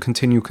in kind of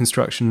continual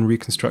construction and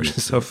reconstruction,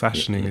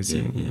 self-fashioning, as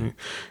a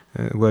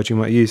word you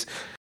might use.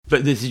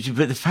 But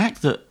the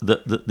fact that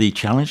the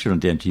challenger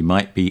identity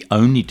might be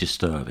only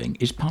disturbing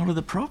is part of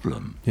the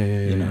problem.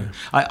 Yeah.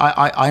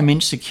 I'm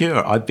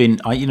insecure. I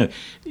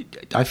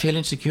feel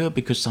insecure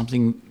because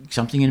something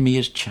in me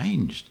has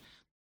changed.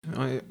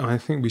 I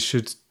think we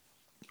should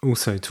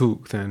also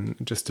talk then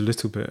just a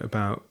little bit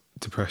about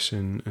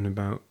depression and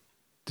about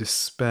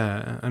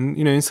despair. And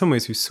in some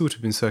ways we've sort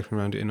of been circling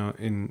around it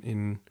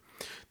in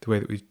the way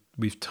that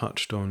we've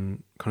touched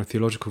on kind of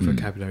theological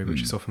vocabulary,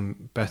 which is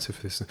often better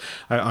for this.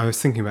 I was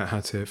thinking about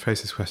how to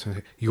phrase this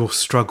question: your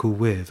struggle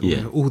with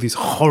all these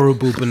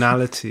horrible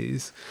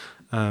banalities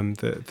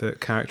that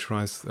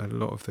characterise a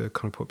lot of the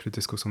kind of popular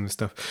discourse on this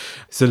stuff.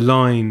 There's a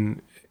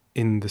line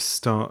in the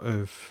start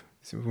of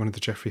one of the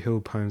Geoffrey Hill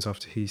poems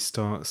after he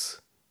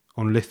starts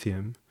on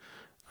lithium.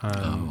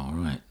 All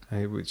right.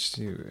 Which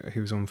he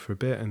was on for a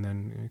bit and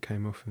then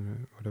came off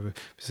and whatever. It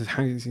says,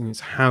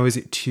 how is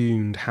it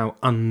tuned? How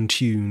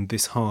untuned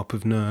this harp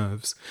of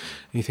nerves?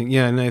 And you think,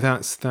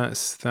 that's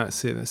it.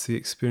 That's the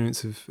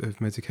experience of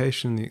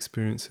medication, the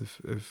experience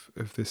of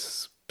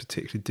this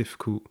particularly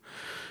difficult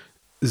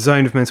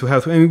zone of mental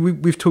health. I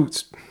mean, we've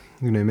talked,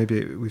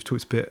 maybe we've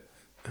talked a bit,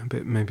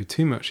 maybe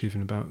too much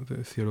even about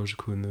the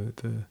theological and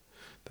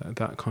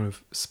that kind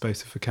of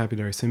space of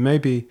vocabulary. So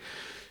maybe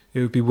it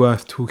would be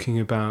worth talking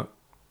about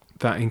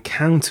that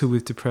encounter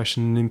with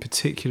depression, and in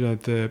particular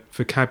the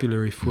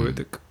vocabulary for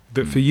it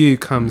that for you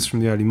comes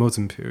from the early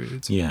modern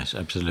periods. Yes,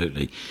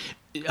 absolutely.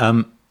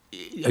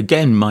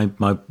 Again, my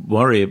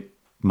worry,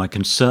 my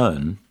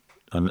concern,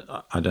 and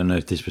I don't know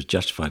if this was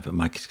justified, but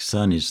my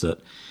concern is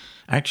that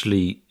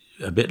actually,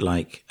 a bit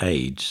like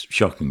AIDS,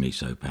 shockingly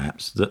so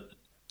perhaps, that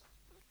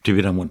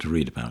people don't want to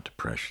read about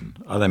depression.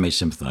 Or they may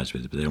sympathise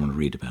with it, but they don't want to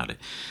read about it.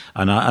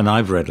 And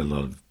I've read a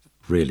lot of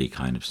really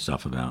kind of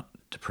stuff about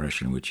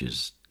depression, which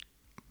is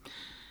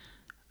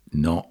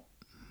not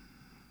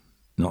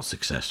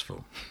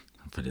successful,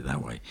 I'll put it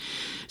that way.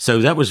 So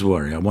that was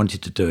worry. I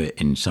wanted to do it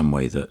in some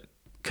way that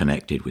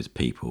connected with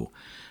people.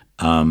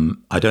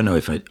 I don't know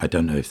if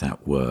that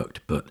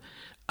worked, but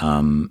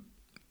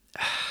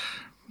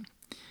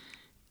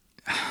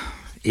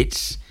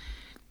it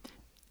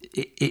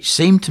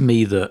seemed to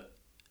me that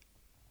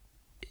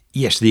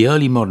yes, the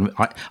early modern.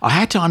 I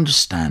had to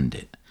understand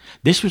it.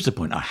 This was the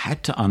point. I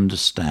had to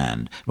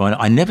understand. Well,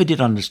 I never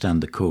did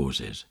understand the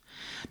causes.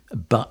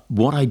 But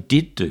what I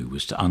did do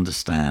was to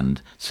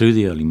understand, through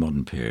the early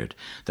modern period,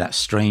 that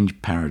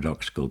strange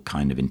paradoxical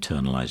kind of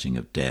internalizing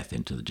of death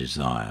into the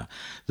desire,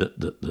 that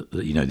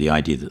the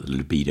idea that the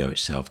libido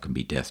itself can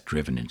be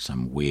death-driven in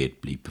some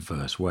weirdly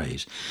perverse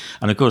ways.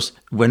 And of course,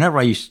 whenever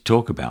I used to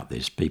talk about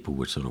this, people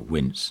would sort of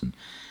wince and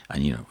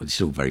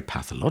it's all very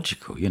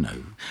pathological,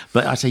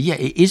 But I say, yeah,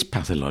 it is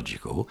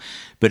pathological,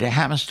 but it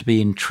happens to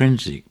be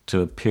intrinsic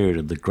to a period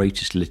of the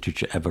greatest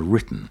literature ever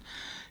written.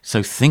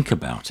 So think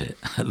about it.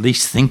 At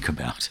least think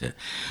about it.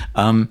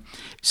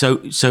 So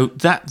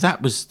that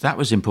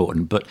was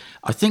important. But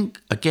I think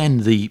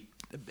again,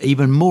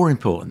 even more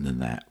important than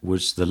that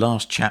was the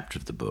last chapter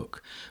of the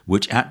book,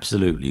 which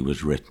absolutely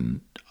was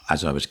written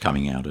as I was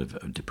coming out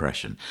of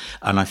depression,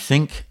 and I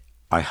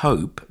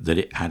hope that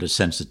it had a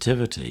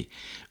sensitivity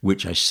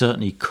which I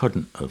certainly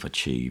couldn't have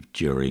achieved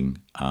during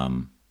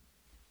when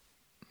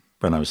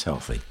I was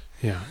healthy.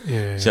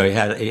 Yeah. So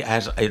it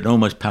has an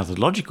almost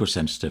pathological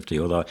sensitivity,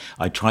 although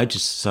I tried to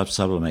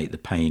sublimate the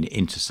pain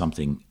into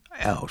something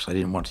else. I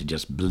didn't want to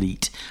just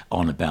bleat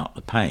on about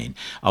the pain.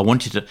 I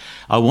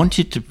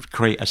wanted to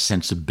create a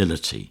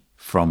sensibility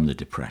from the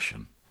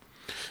depression.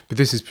 But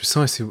this is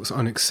precisely what's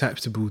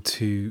unacceptable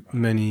to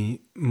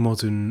many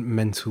modern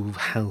mental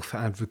health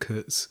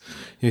advocates.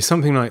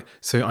 Something like,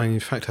 in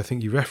fact, I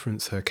think you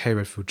reference her, Kay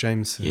Redfield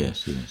Jameson.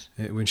 Yes.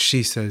 When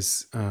she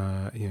says,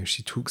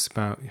 she talks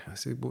about,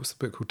 what's the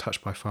book called,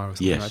 Touched by Fire or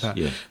something like that.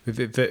 Yes.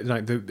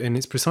 And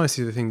it's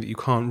precisely the thing that you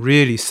can't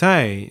really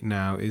say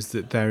now is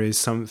that there is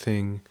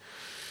something,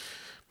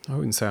 I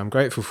wouldn't say I'm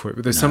grateful for it,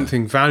 but there's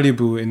something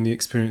valuable in the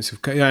experience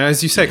of,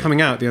 as you say, coming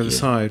out the other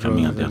side.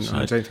 Coming out the other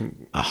side. I don't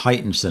think a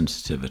heightened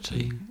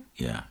sensitivity.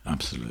 Yeah,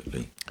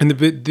 absolutely. And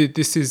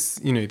this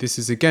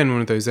is again one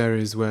of those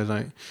areas where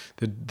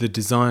the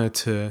desire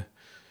to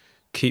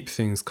keep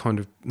things kind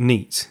of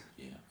neat,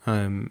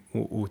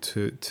 or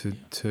to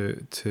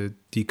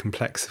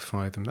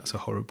decomplexify them. That's a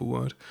horrible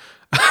word.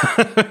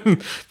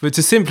 But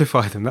to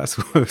simplify them, that's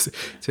what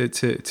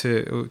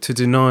to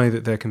deny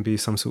that there can be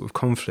some sort of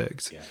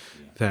conflict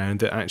there, and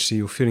that actually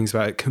your feelings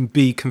about it can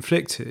be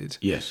conflicted.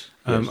 Yes.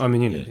 I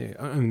mean,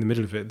 I'm in the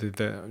middle of it.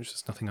 There's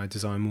just nothing I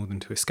desire more than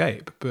to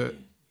escape. But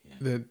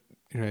that,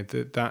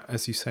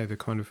 as you say, the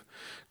kind of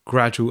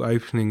gradual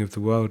opening of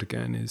the world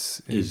again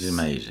is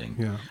amazing.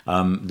 Yeah.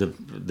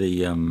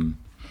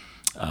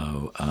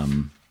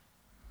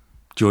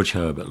 George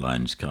Herbert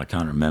lines, I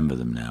can't remember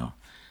them now.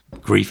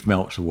 Grief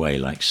melts away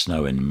like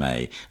snow in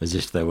May, as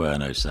if there were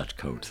no such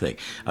cold thing.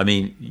 I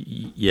mean,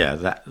 yeah,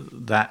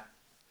 that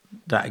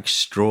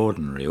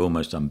extraordinary,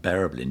 almost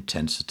unbearable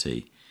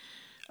intensity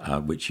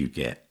which you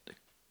get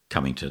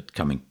coming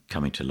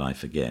to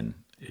life again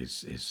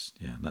is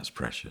that's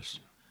precious.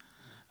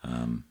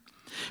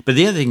 But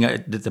the other thing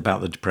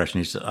about the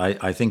depression is that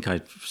I think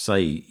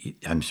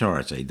I'm sure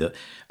I say that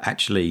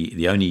actually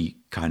the only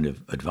kind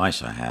of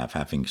advice I have,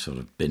 having sort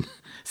of been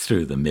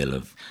through the mill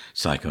of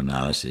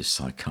psychoanalysis,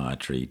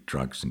 psychiatry,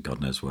 drugs, and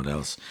God knows what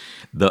else,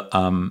 that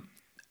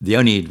the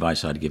only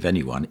advice I'd give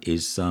anyone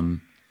is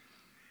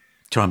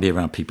try and be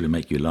around people who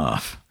make you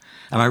laugh.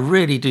 And I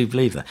really do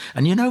believe that.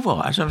 And you know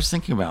what? As I was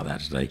thinking about that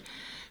today,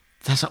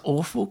 that's an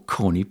awful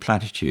corny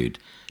platitude.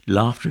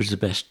 Laughter is the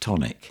best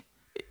tonic.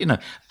 You know,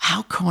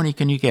 how corny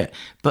can you get?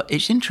 But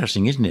it's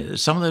interesting, isn't it? That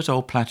some of those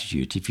old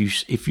platitudes,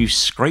 if you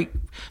scrape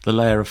the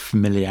layer of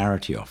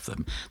familiarity off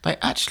them, they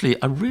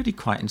actually are really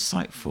quite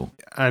insightful.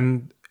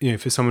 And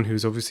for someone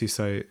who's obviously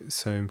so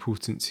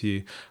important to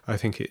you, I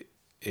think it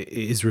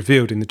is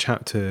revealed in the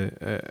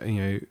chapter,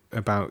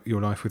 about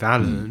your life with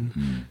Alan.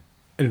 Mm-hmm.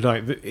 And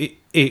like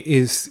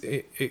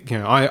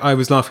I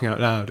was laughing out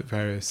loud at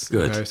various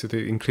of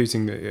the,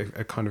 including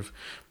a kind of,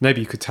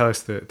 maybe you could tell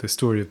us the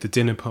story of the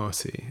dinner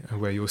party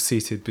where you're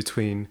seated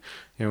between,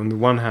 on the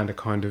one hand a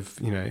kind of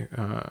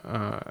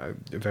a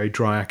very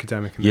dry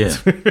academic and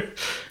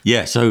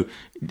yeah. So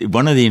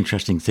one of the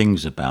interesting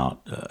things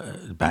about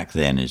back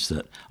then is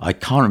that I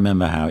can't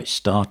remember how it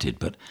started,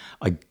 but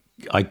I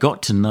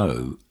got to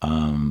know.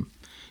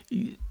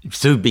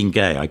 Through being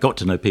gay, I got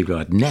to know people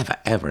I'd never,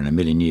 ever in a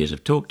million years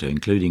have talked to,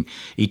 including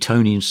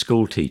Etonian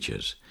school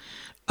teachers.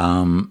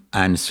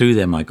 And through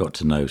them, I got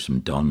to know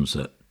some dons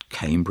at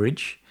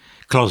Cambridge.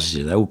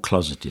 Closeted, they're all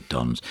closeted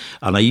dons.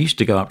 And I used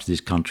to go up to this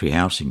country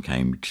house in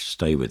Cambridge to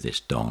stay with this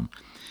don.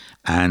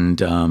 And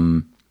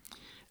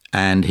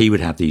he would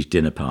have these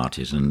dinner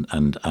parties. And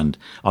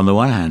on the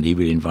one hand, he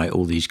would invite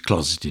all these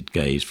closeted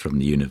gays from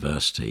the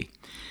university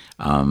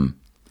who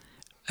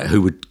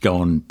would go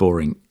on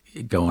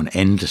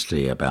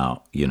endlessly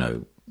about,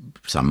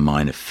 some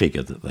minor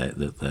figure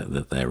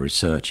that they're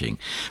researching.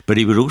 But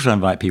he would also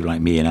invite people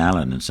like me and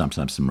Alan, and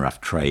sometimes some rough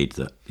trade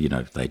that,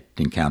 they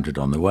encountered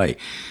on the way.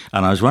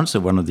 And I was once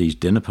at one of these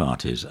dinner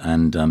parties,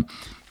 and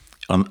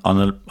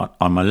on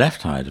my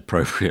left side,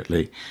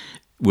 appropriately,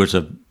 was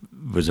a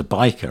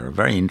biker, a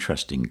very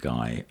interesting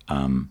guy.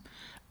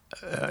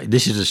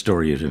 This is a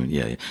story of him,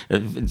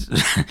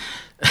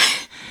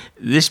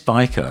 This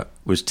biker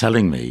was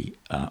telling me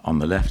on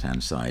the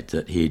left-hand side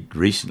that he'd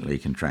recently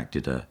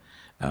contracted a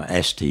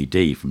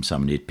STD from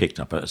somebody he'd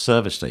picked up at a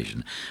service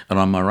station. And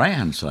on my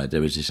right-hand side,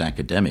 there was this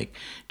academic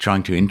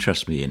trying to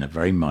interest me in a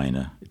very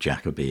minor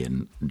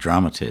Jacobean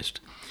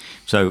dramatist.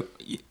 So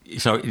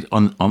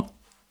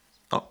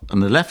on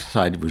the left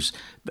side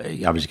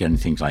I was getting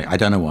things like, I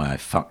don't know why I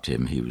fucked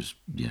him, he was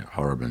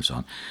horrible and so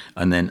on.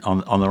 And then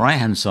on the right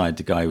hand side,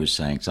 the guy was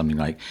saying something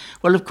like,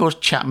 well, of course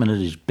Chapman at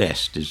his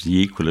best is the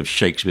equal of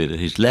Shakespeare at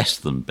his less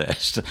than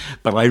best,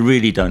 but I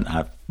really don't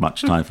have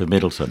much time for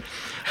Middleton.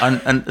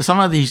 And some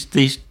of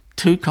these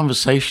two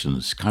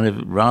conversations kind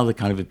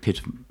of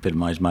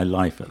epitomise my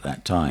life at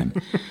that time.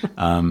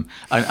 And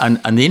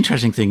the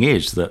interesting thing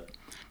is that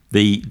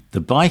the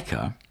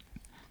biker,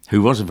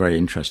 who was a very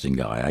interesting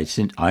guy,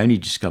 I only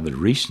discovered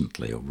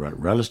recently, or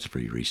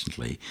relatively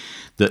recently,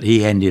 that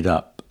he ended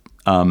up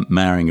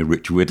marrying a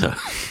rich widow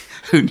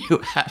who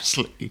knew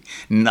absolutely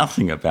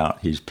nothing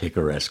about his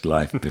picaresque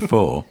life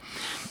before.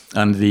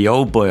 And the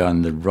old boy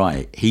on the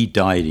right, he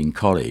died in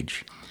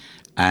college,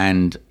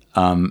 and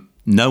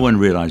no one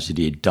realised that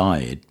he had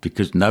died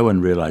because no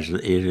one realised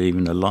that he was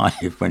even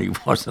alive when he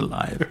was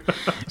alive.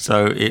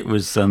 So it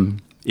was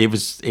an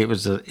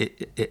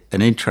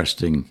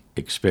interesting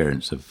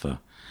experience of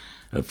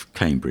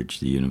Cambridge,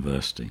 the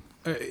university.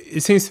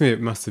 It seems to me it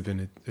must have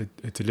been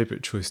a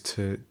deliberate choice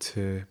to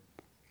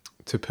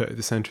put at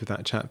the centre of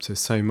that chapter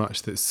so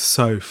much that's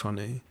so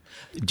funny.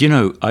 Do you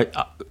know,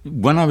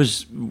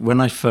 when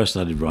I first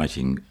started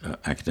writing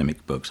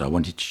academic books, I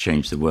wanted to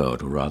change the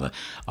world, or rather,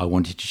 I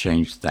wanted to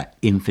change that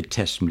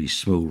infinitesimally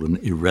small and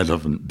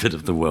irrelevant bit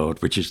of the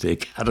world, which is the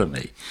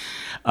academy.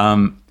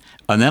 And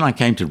then I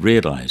came to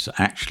realise that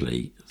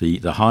actually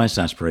the highest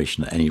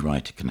aspiration that any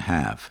writer can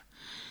have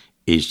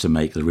is to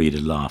make the reader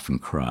laugh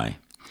and cry.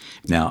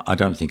 Now, I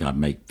don't think I'd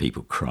make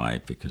people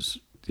cry because,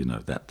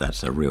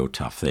 that's a real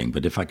tough thing.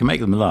 But if I can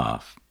make them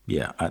laugh,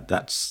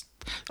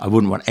 I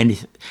wouldn't want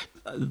anything.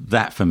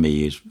 That for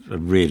me is a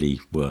really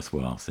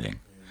worthwhile thing.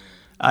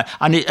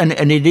 And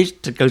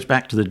it goes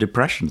back to the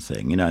depression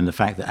thing, and the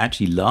fact that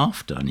actually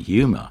laughter and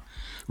humour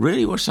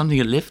really was something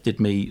that lifted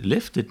me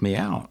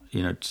out,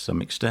 to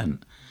some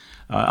extent.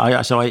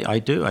 I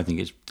think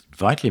it's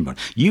vitally important.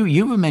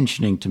 You were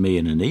mentioning to me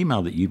in an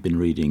email that you've been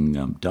reading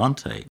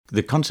Dante.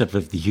 The concept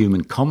of the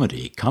human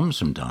comedy comes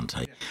from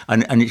Dante.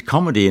 And it's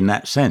comedy in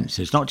that sense.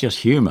 It's not just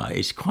humour.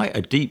 It's quite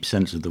a deep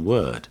sense of the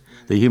word,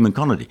 the human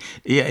comedy.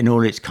 Yeah, in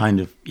all its kind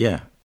of,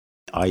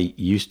 I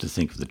used to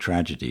think of the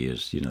tragedy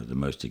as, the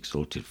most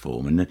exalted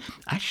form. And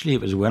actually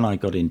it was when I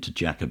got into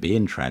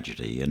Jacobean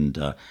tragedy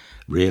and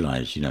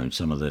realised, in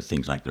some of the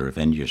things like the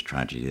Revenger's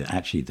tragedy, that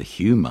actually the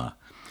humour,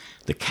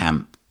 the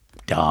camp,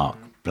 dark,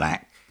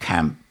 black,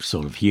 camp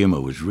sort of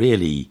humour was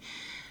really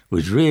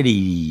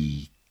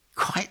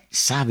quite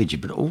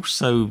savage, but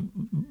also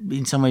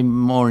in some way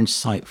more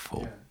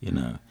insightful.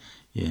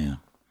 Yeah.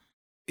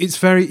 It's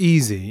very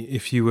easy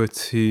if you were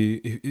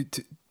to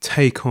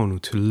take on or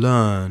to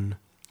learn,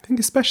 I think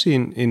especially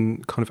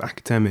in kind of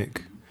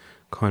academic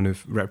kind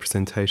of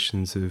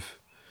representations of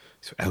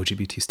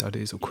LGBT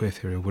studies or queer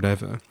theory or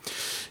whatever,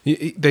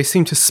 they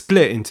seem to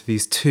split into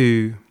these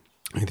two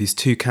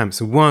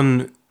camps. And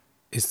one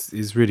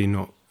is really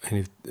not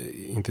any of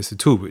this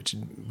at all,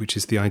 which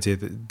is the idea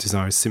that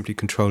desire is simply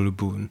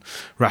controllable and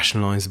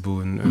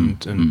rationalizable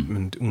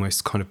and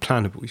almost kind of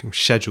plannable. You can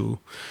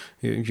schedule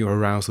your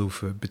arousal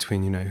for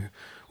between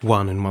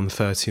 1 and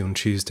 1:30 on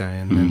Tuesday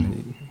and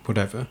then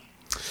whatever.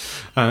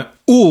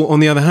 Or on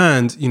the other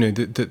hand,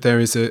 that there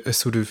is a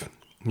sort of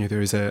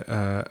there is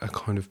a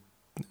kind of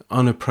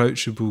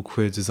unapproachable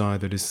queer desire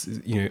that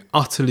is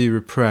utterly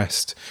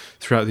repressed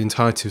throughout the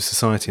entirety of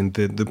society, and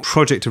the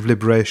project of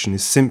liberation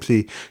is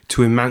simply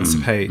to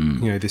emancipate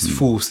this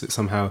force that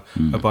somehow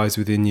abides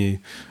within you,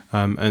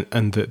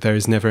 and that there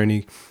is never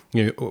any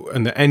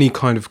and that any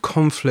kind of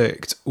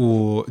conflict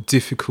or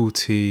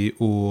difficulty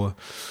or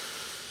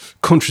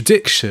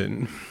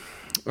contradiction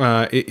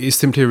it is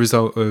simply a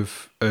result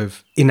of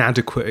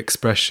inadequate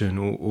expression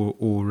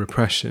or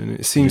repression.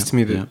 It seems to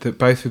me that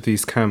both of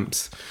these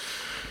camps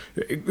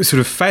sort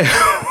of fail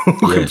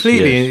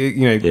completely,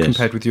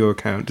 compared with your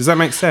account. Does that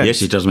make sense? Yes,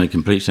 it does make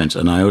complete sense.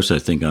 And I also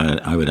think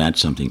I would add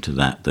something to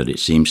that it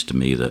seems to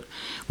me that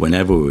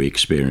whenever we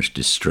experience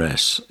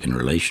distress in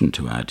relation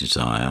to our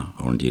desire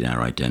or indeed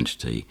our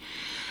identity,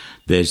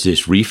 there's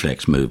this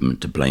reflex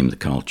movement to blame the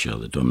culture,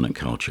 the dominant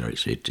culture.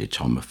 It's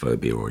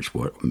homophobia or it's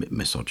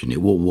misogyny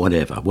or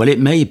whatever. Well, it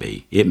may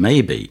be,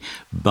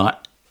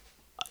 but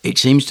it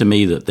seems to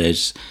me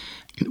that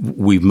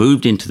we've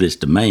moved into this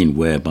domain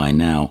whereby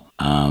now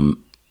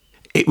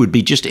it would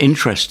be just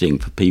interesting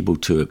for people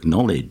to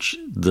acknowledge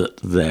that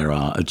there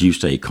are, as you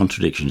say,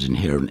 contradictions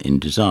inherent in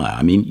desire.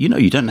 I mean,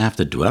 you don't have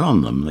to dwell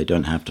on them. They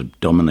don't have to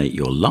dominate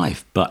your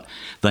life, but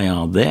they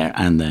are there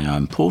and they are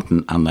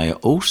important, and they are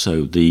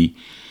also the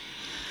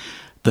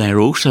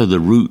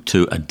route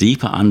to a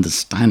deeper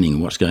understanding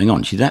of what's going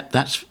on. See,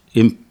 that's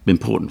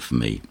important for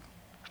me.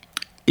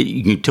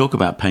 You can talk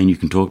about pain, you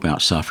can talk about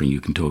suffering,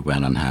 you can talk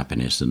about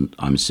unhappiness, and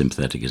I'm as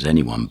sympathetic as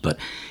anyone, but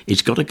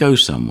it's got to go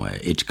somewhere.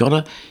 It's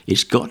got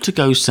to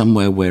go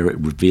somewhere where it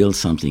reveals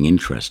something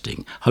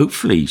interesting.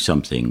 Hopefully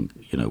something,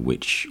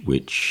 which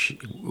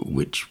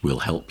will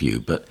help you,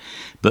 but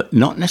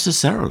not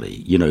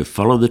necessarily.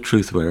 Follow the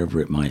truth wherever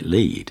it might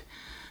lead.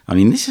 I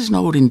mean, this is an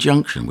old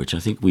injunction which I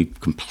think we've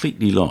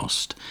completely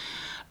lost.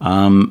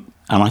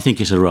 And I think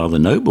it's a rather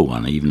noble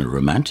one, even a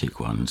romantic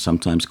one, and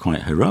sometimes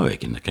quite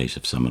heroic in the case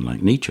of someone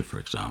like Nietzsche, for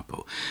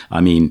example.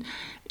 I mean,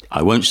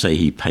 I won't say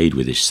he paid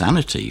with his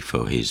sanity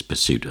for his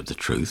pursuit of the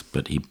truth,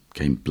 but he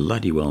came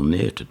bloody well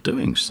near to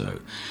doing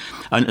so.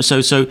 And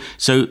so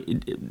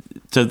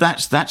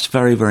that's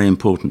very, very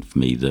important for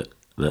me that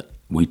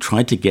we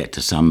try to get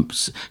to some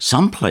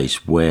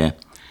place where,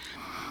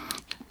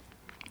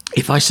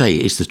 if I say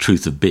it's the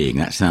truth of being,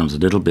 that sounds a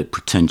little bit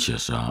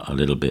pretentious, a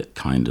little bit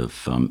kind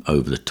of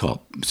over the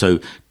top. So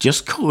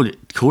just call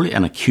it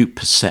an acute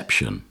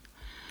perception.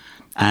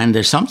 And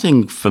there's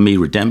something for me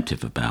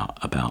redemptive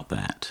about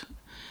that.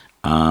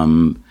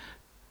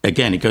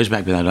 Again, it goes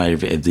back to that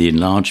idea of the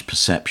enlarged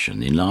perception,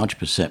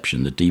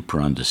 the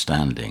deeper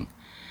understanding.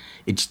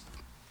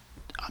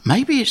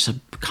 Maybe it's a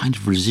kind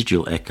of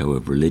residual echo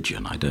of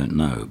religion, I don't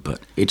know, but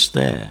it's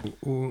there.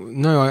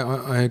 No,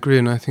 I agree,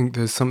 and I think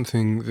there's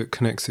something that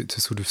connects it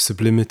to sort of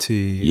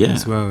sublimity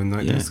as well, and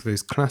there's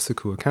those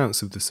classical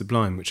accounts of the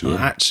sublime, which are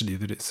actually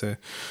that it's a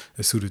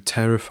sort of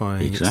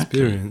terrifying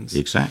experience.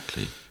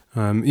 Exactly.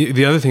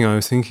 The other thing I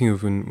was thinking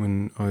of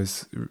when I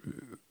was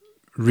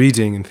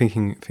reading and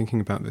thinking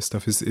about this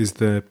stuff is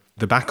the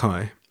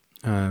Bacchae,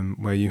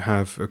 where you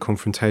have a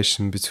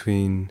confrontation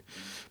between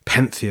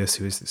Pentheus,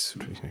 who is this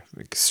sort of,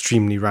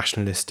 extremely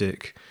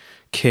rationalistic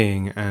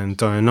king, and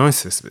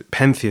Dionysus. But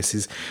Pentheus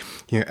is,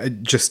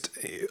 just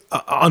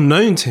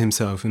unknown to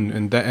himself,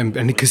 and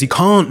because he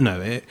can't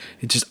know it,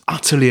 it's just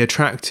utterly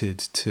attracted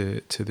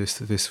to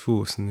this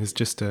force. And there's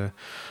just a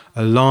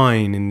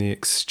line in the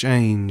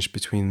exchange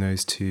between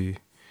those two,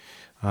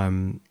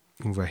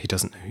 where he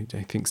doesn't know.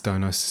 He thinks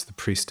Dionysus is the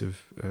priest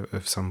of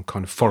some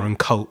kind of foreign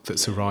cult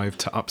that's arrived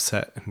to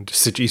upset and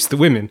seduce the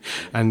women,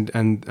 and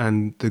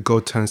the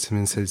god turns to him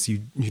and says,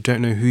 "You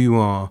don't know who you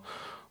are,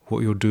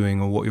 what you're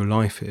doing, or what your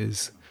life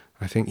is."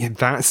 I think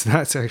that's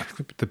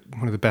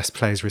one of the best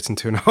plays written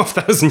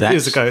 2,500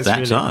 years ago.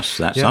 That's us.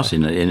 That's us.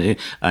 And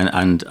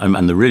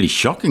the really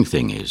shocking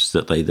thing is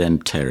that they then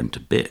tear him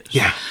to bits.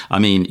 Yeah. I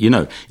mean,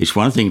 it's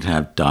one thing to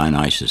have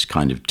Dionysus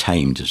kind of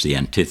tamed as the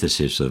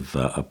antithesis of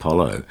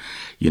Apollo.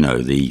 The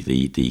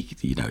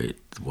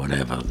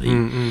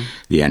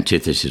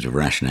antithesis of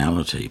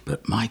rationality.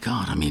 But my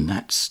God, I mean,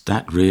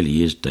 that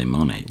really is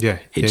demonic. Yeah.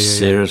 It's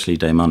seriously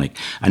demonic,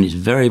 and it's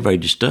very, very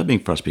disturbing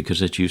for us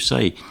because, as you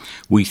say,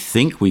 we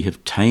think we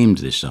have tamed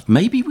this stuff.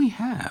 Maybe we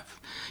have.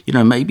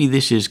 maybe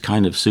this is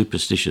kind of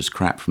superstitious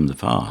crap from the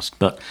past,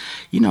 but,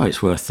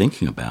 it's worth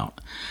thinking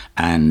about.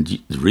 And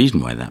the reason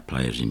why that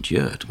play has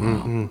endured,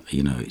 well,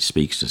 it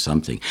speaks to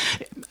something.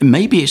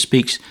 Maybe it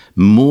speaks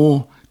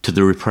more to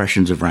the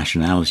repressions of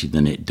rationality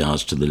than it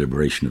does to the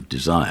liberation of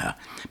desire,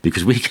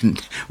 because we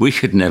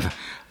could never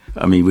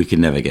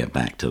get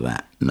back to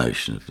that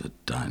notion of the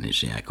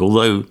Dionysiac.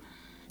 Although,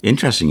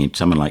 interestingly,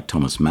 someone like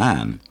Thomas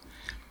Mann,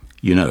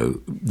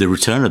 the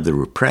return of the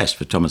repressed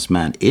for Thomas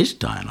Mann is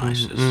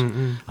Dionysus.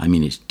 I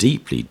mean, it's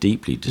deeply,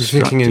 deeply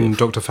destructive. Thinking in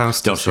Dr.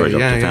 Faustus. Dr.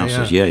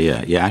 Faustus. Yeah,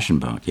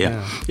 Aschenbach.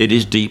 Yeah. It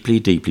is deeply,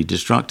 deeply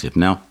destructive.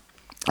 Now,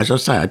 as I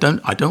say, I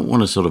don't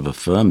want to sort of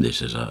affirm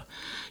this as a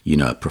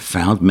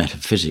profound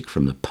metaphysic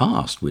from the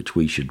past, which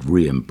we should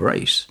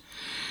re-embrace.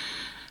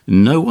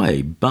 No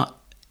way, but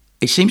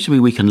it seems to me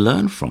we can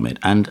learn from it.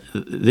 And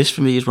this,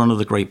 for me, is one of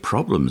the great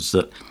problems,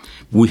 that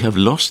we have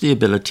lost the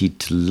ability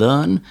to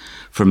learn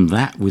from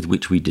that with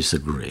which we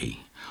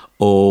disagree,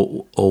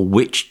 or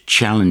which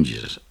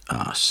challenges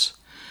us.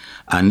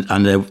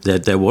 And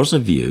there was a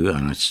view,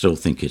 and I still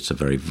think it's a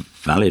very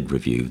valid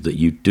review, that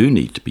you do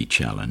need to be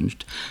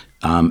challenged.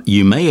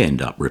 You may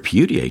end up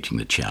repudiating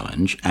the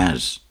challenge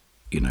as,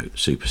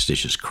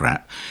 superstitious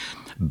crap,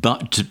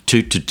 but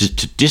to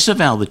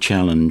disavow the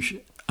challenge,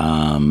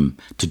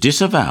 to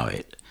disavow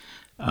it,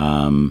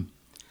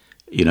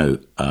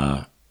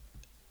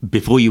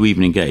 before you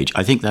even engage,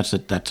 I think that's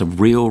a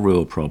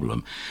real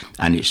problem,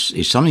 and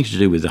it's something to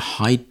do with the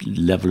high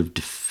level of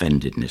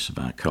defendedness of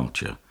our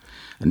culture,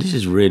 and this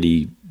is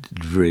really,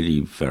 really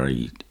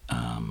very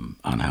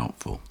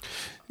unhelpful.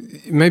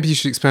 Maybe you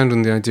should expand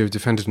on the idea of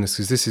defendedness,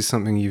 because this is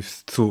something you've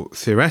thought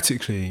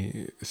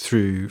theoretically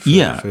through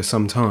for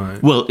some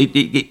time. Well,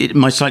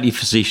 my slightly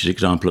facetious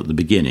example at the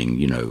beginning,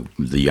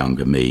 the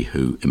younger me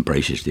who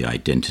embraces the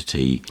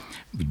identity,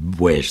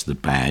 wears the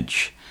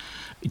badge,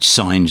 it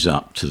signs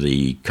up to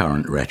the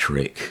current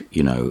rhetoric,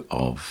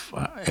 of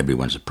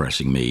everyone's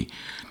oppressing me,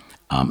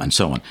 and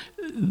so on.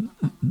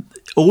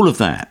 All of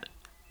that,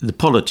 the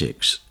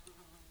politics,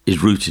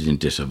 is rooted in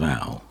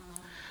disavowal.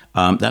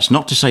 That's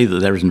not to say that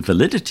there isn't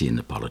validity in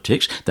the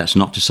politics. That's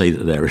not to say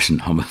that there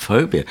isn't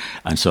homophobia,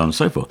 and so on and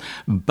so forth.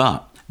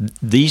 But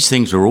these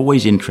things are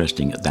always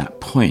interesting at that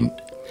point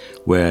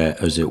where,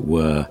 as it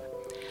were,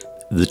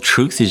 the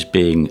truth is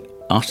being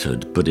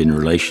uttered, but in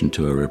relation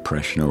to a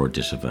repression or a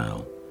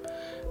disavowal.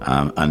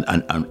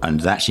 And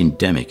that's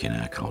endemic in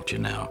our culture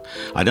now.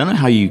 I don't know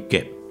how you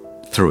get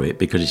through it,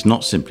 because it's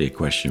not simply a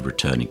question of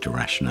returning to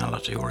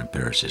rationality or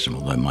empiricism,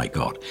 although, my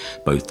God,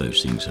 both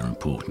those things are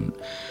important.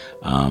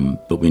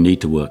 But we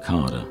need to work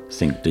harder,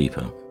 think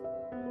deeper.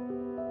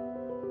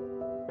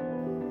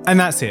 And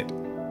that's it.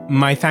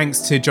 My thanks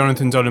to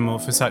Jonathan Dollimore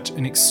for such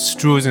an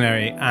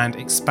extraordinary and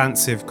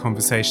expansive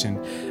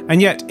conversation.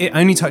 And yet it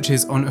only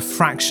touches on a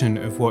fraction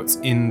of what's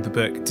in the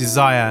book.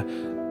 Desire,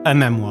 a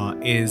memoir,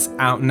 is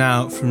out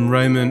now from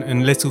Rowman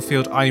and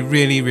Littlefield. I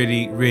really,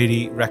 really,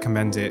 really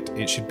recommend it.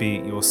 It should be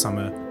your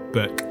summer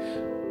book.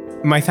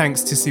 My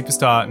thanks to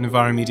superstar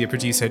Novara Media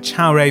producer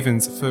Chow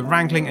Ravens for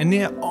wrangling a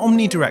near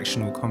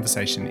omnidirectional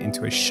conversation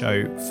into a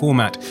show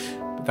format.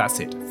 But that's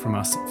it from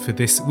us for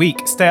this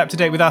week. Stay up to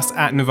date with us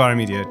at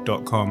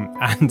novaramedia.com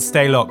and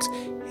stay locked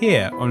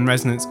here on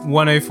Resonance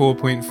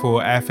 104.4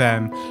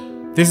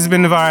 FM. This has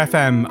been Novara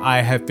FM.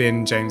 I have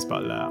been James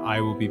Butler.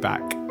 I will be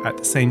back at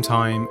the same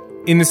time,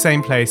 in the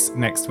same place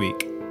next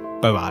week.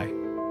 Bye-bye.